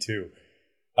to a V2.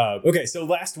 Okay, so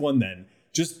last one then.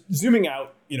 Just zooming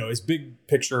out, as big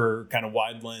picture, kind of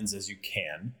wide lens as you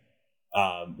can.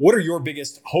 What are your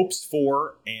biggest hopes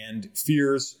for and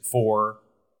fears for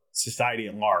society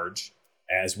at large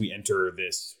as we enter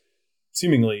this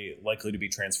seemingly likely to be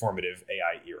transformative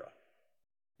AI era?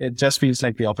 It just feels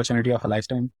like the opportunity of a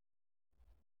lifetime.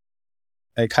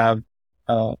 Have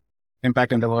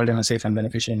impact in the world in a safe and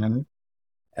beneficial manner,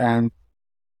 and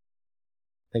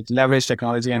leverage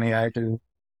technology and AI to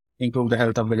improve the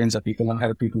health of billions of people and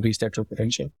help people reach their true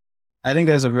potential. I think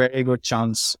there's a very good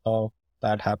chance of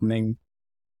that happening,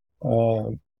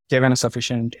 given a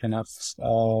sufficient enough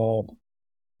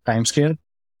time scale.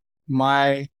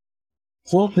 My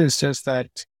hope is just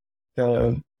that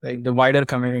the wider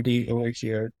community over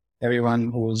here,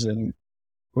 everyone who's in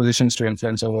positions to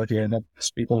influence over here,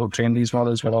 that's people who train these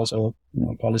models, but also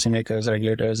policymakers,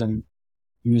 regulators, and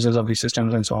users of these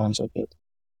systems, and so on and so forth.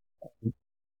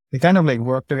 We kind of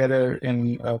work together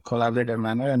in a collaborative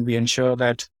manner, and we ensure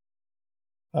that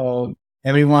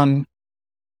everyone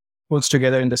pulls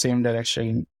together in the same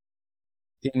direction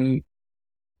in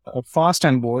a fast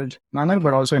and bold manner,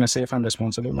 but also in a safe and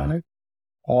responsible manner.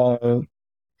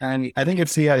 And I think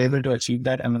if we are able to achieve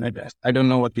that, I don't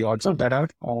know what the odds of that are.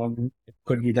 It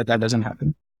could be that doesn't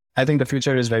happen. I think the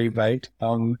future is very bright.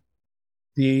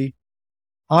 The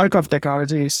arc of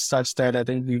technology is such that I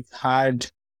think we've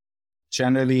had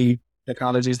generally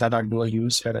technologies that are dual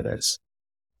use, whether it's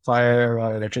fire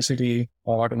or electricity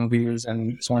or automobiles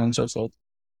and so on and so forth.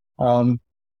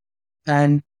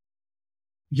 And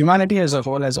humanity as a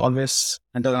whole has always,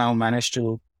 until now, managed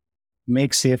to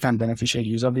make safe and beneficial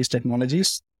use of these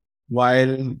technologies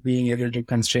while being able to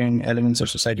constrain elements of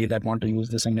society that want to use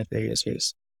this in nefarious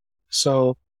ways.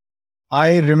 So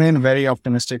I remain very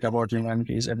optimistic about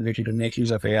humanity's ability to make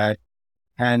use of AI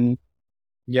and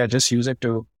just use it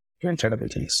to do incredible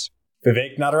things.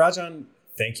 Vivek, Natarajan,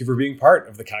 thank you for being part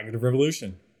of the cognitive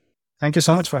revolution. Thank you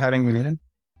so much for having me, Leland.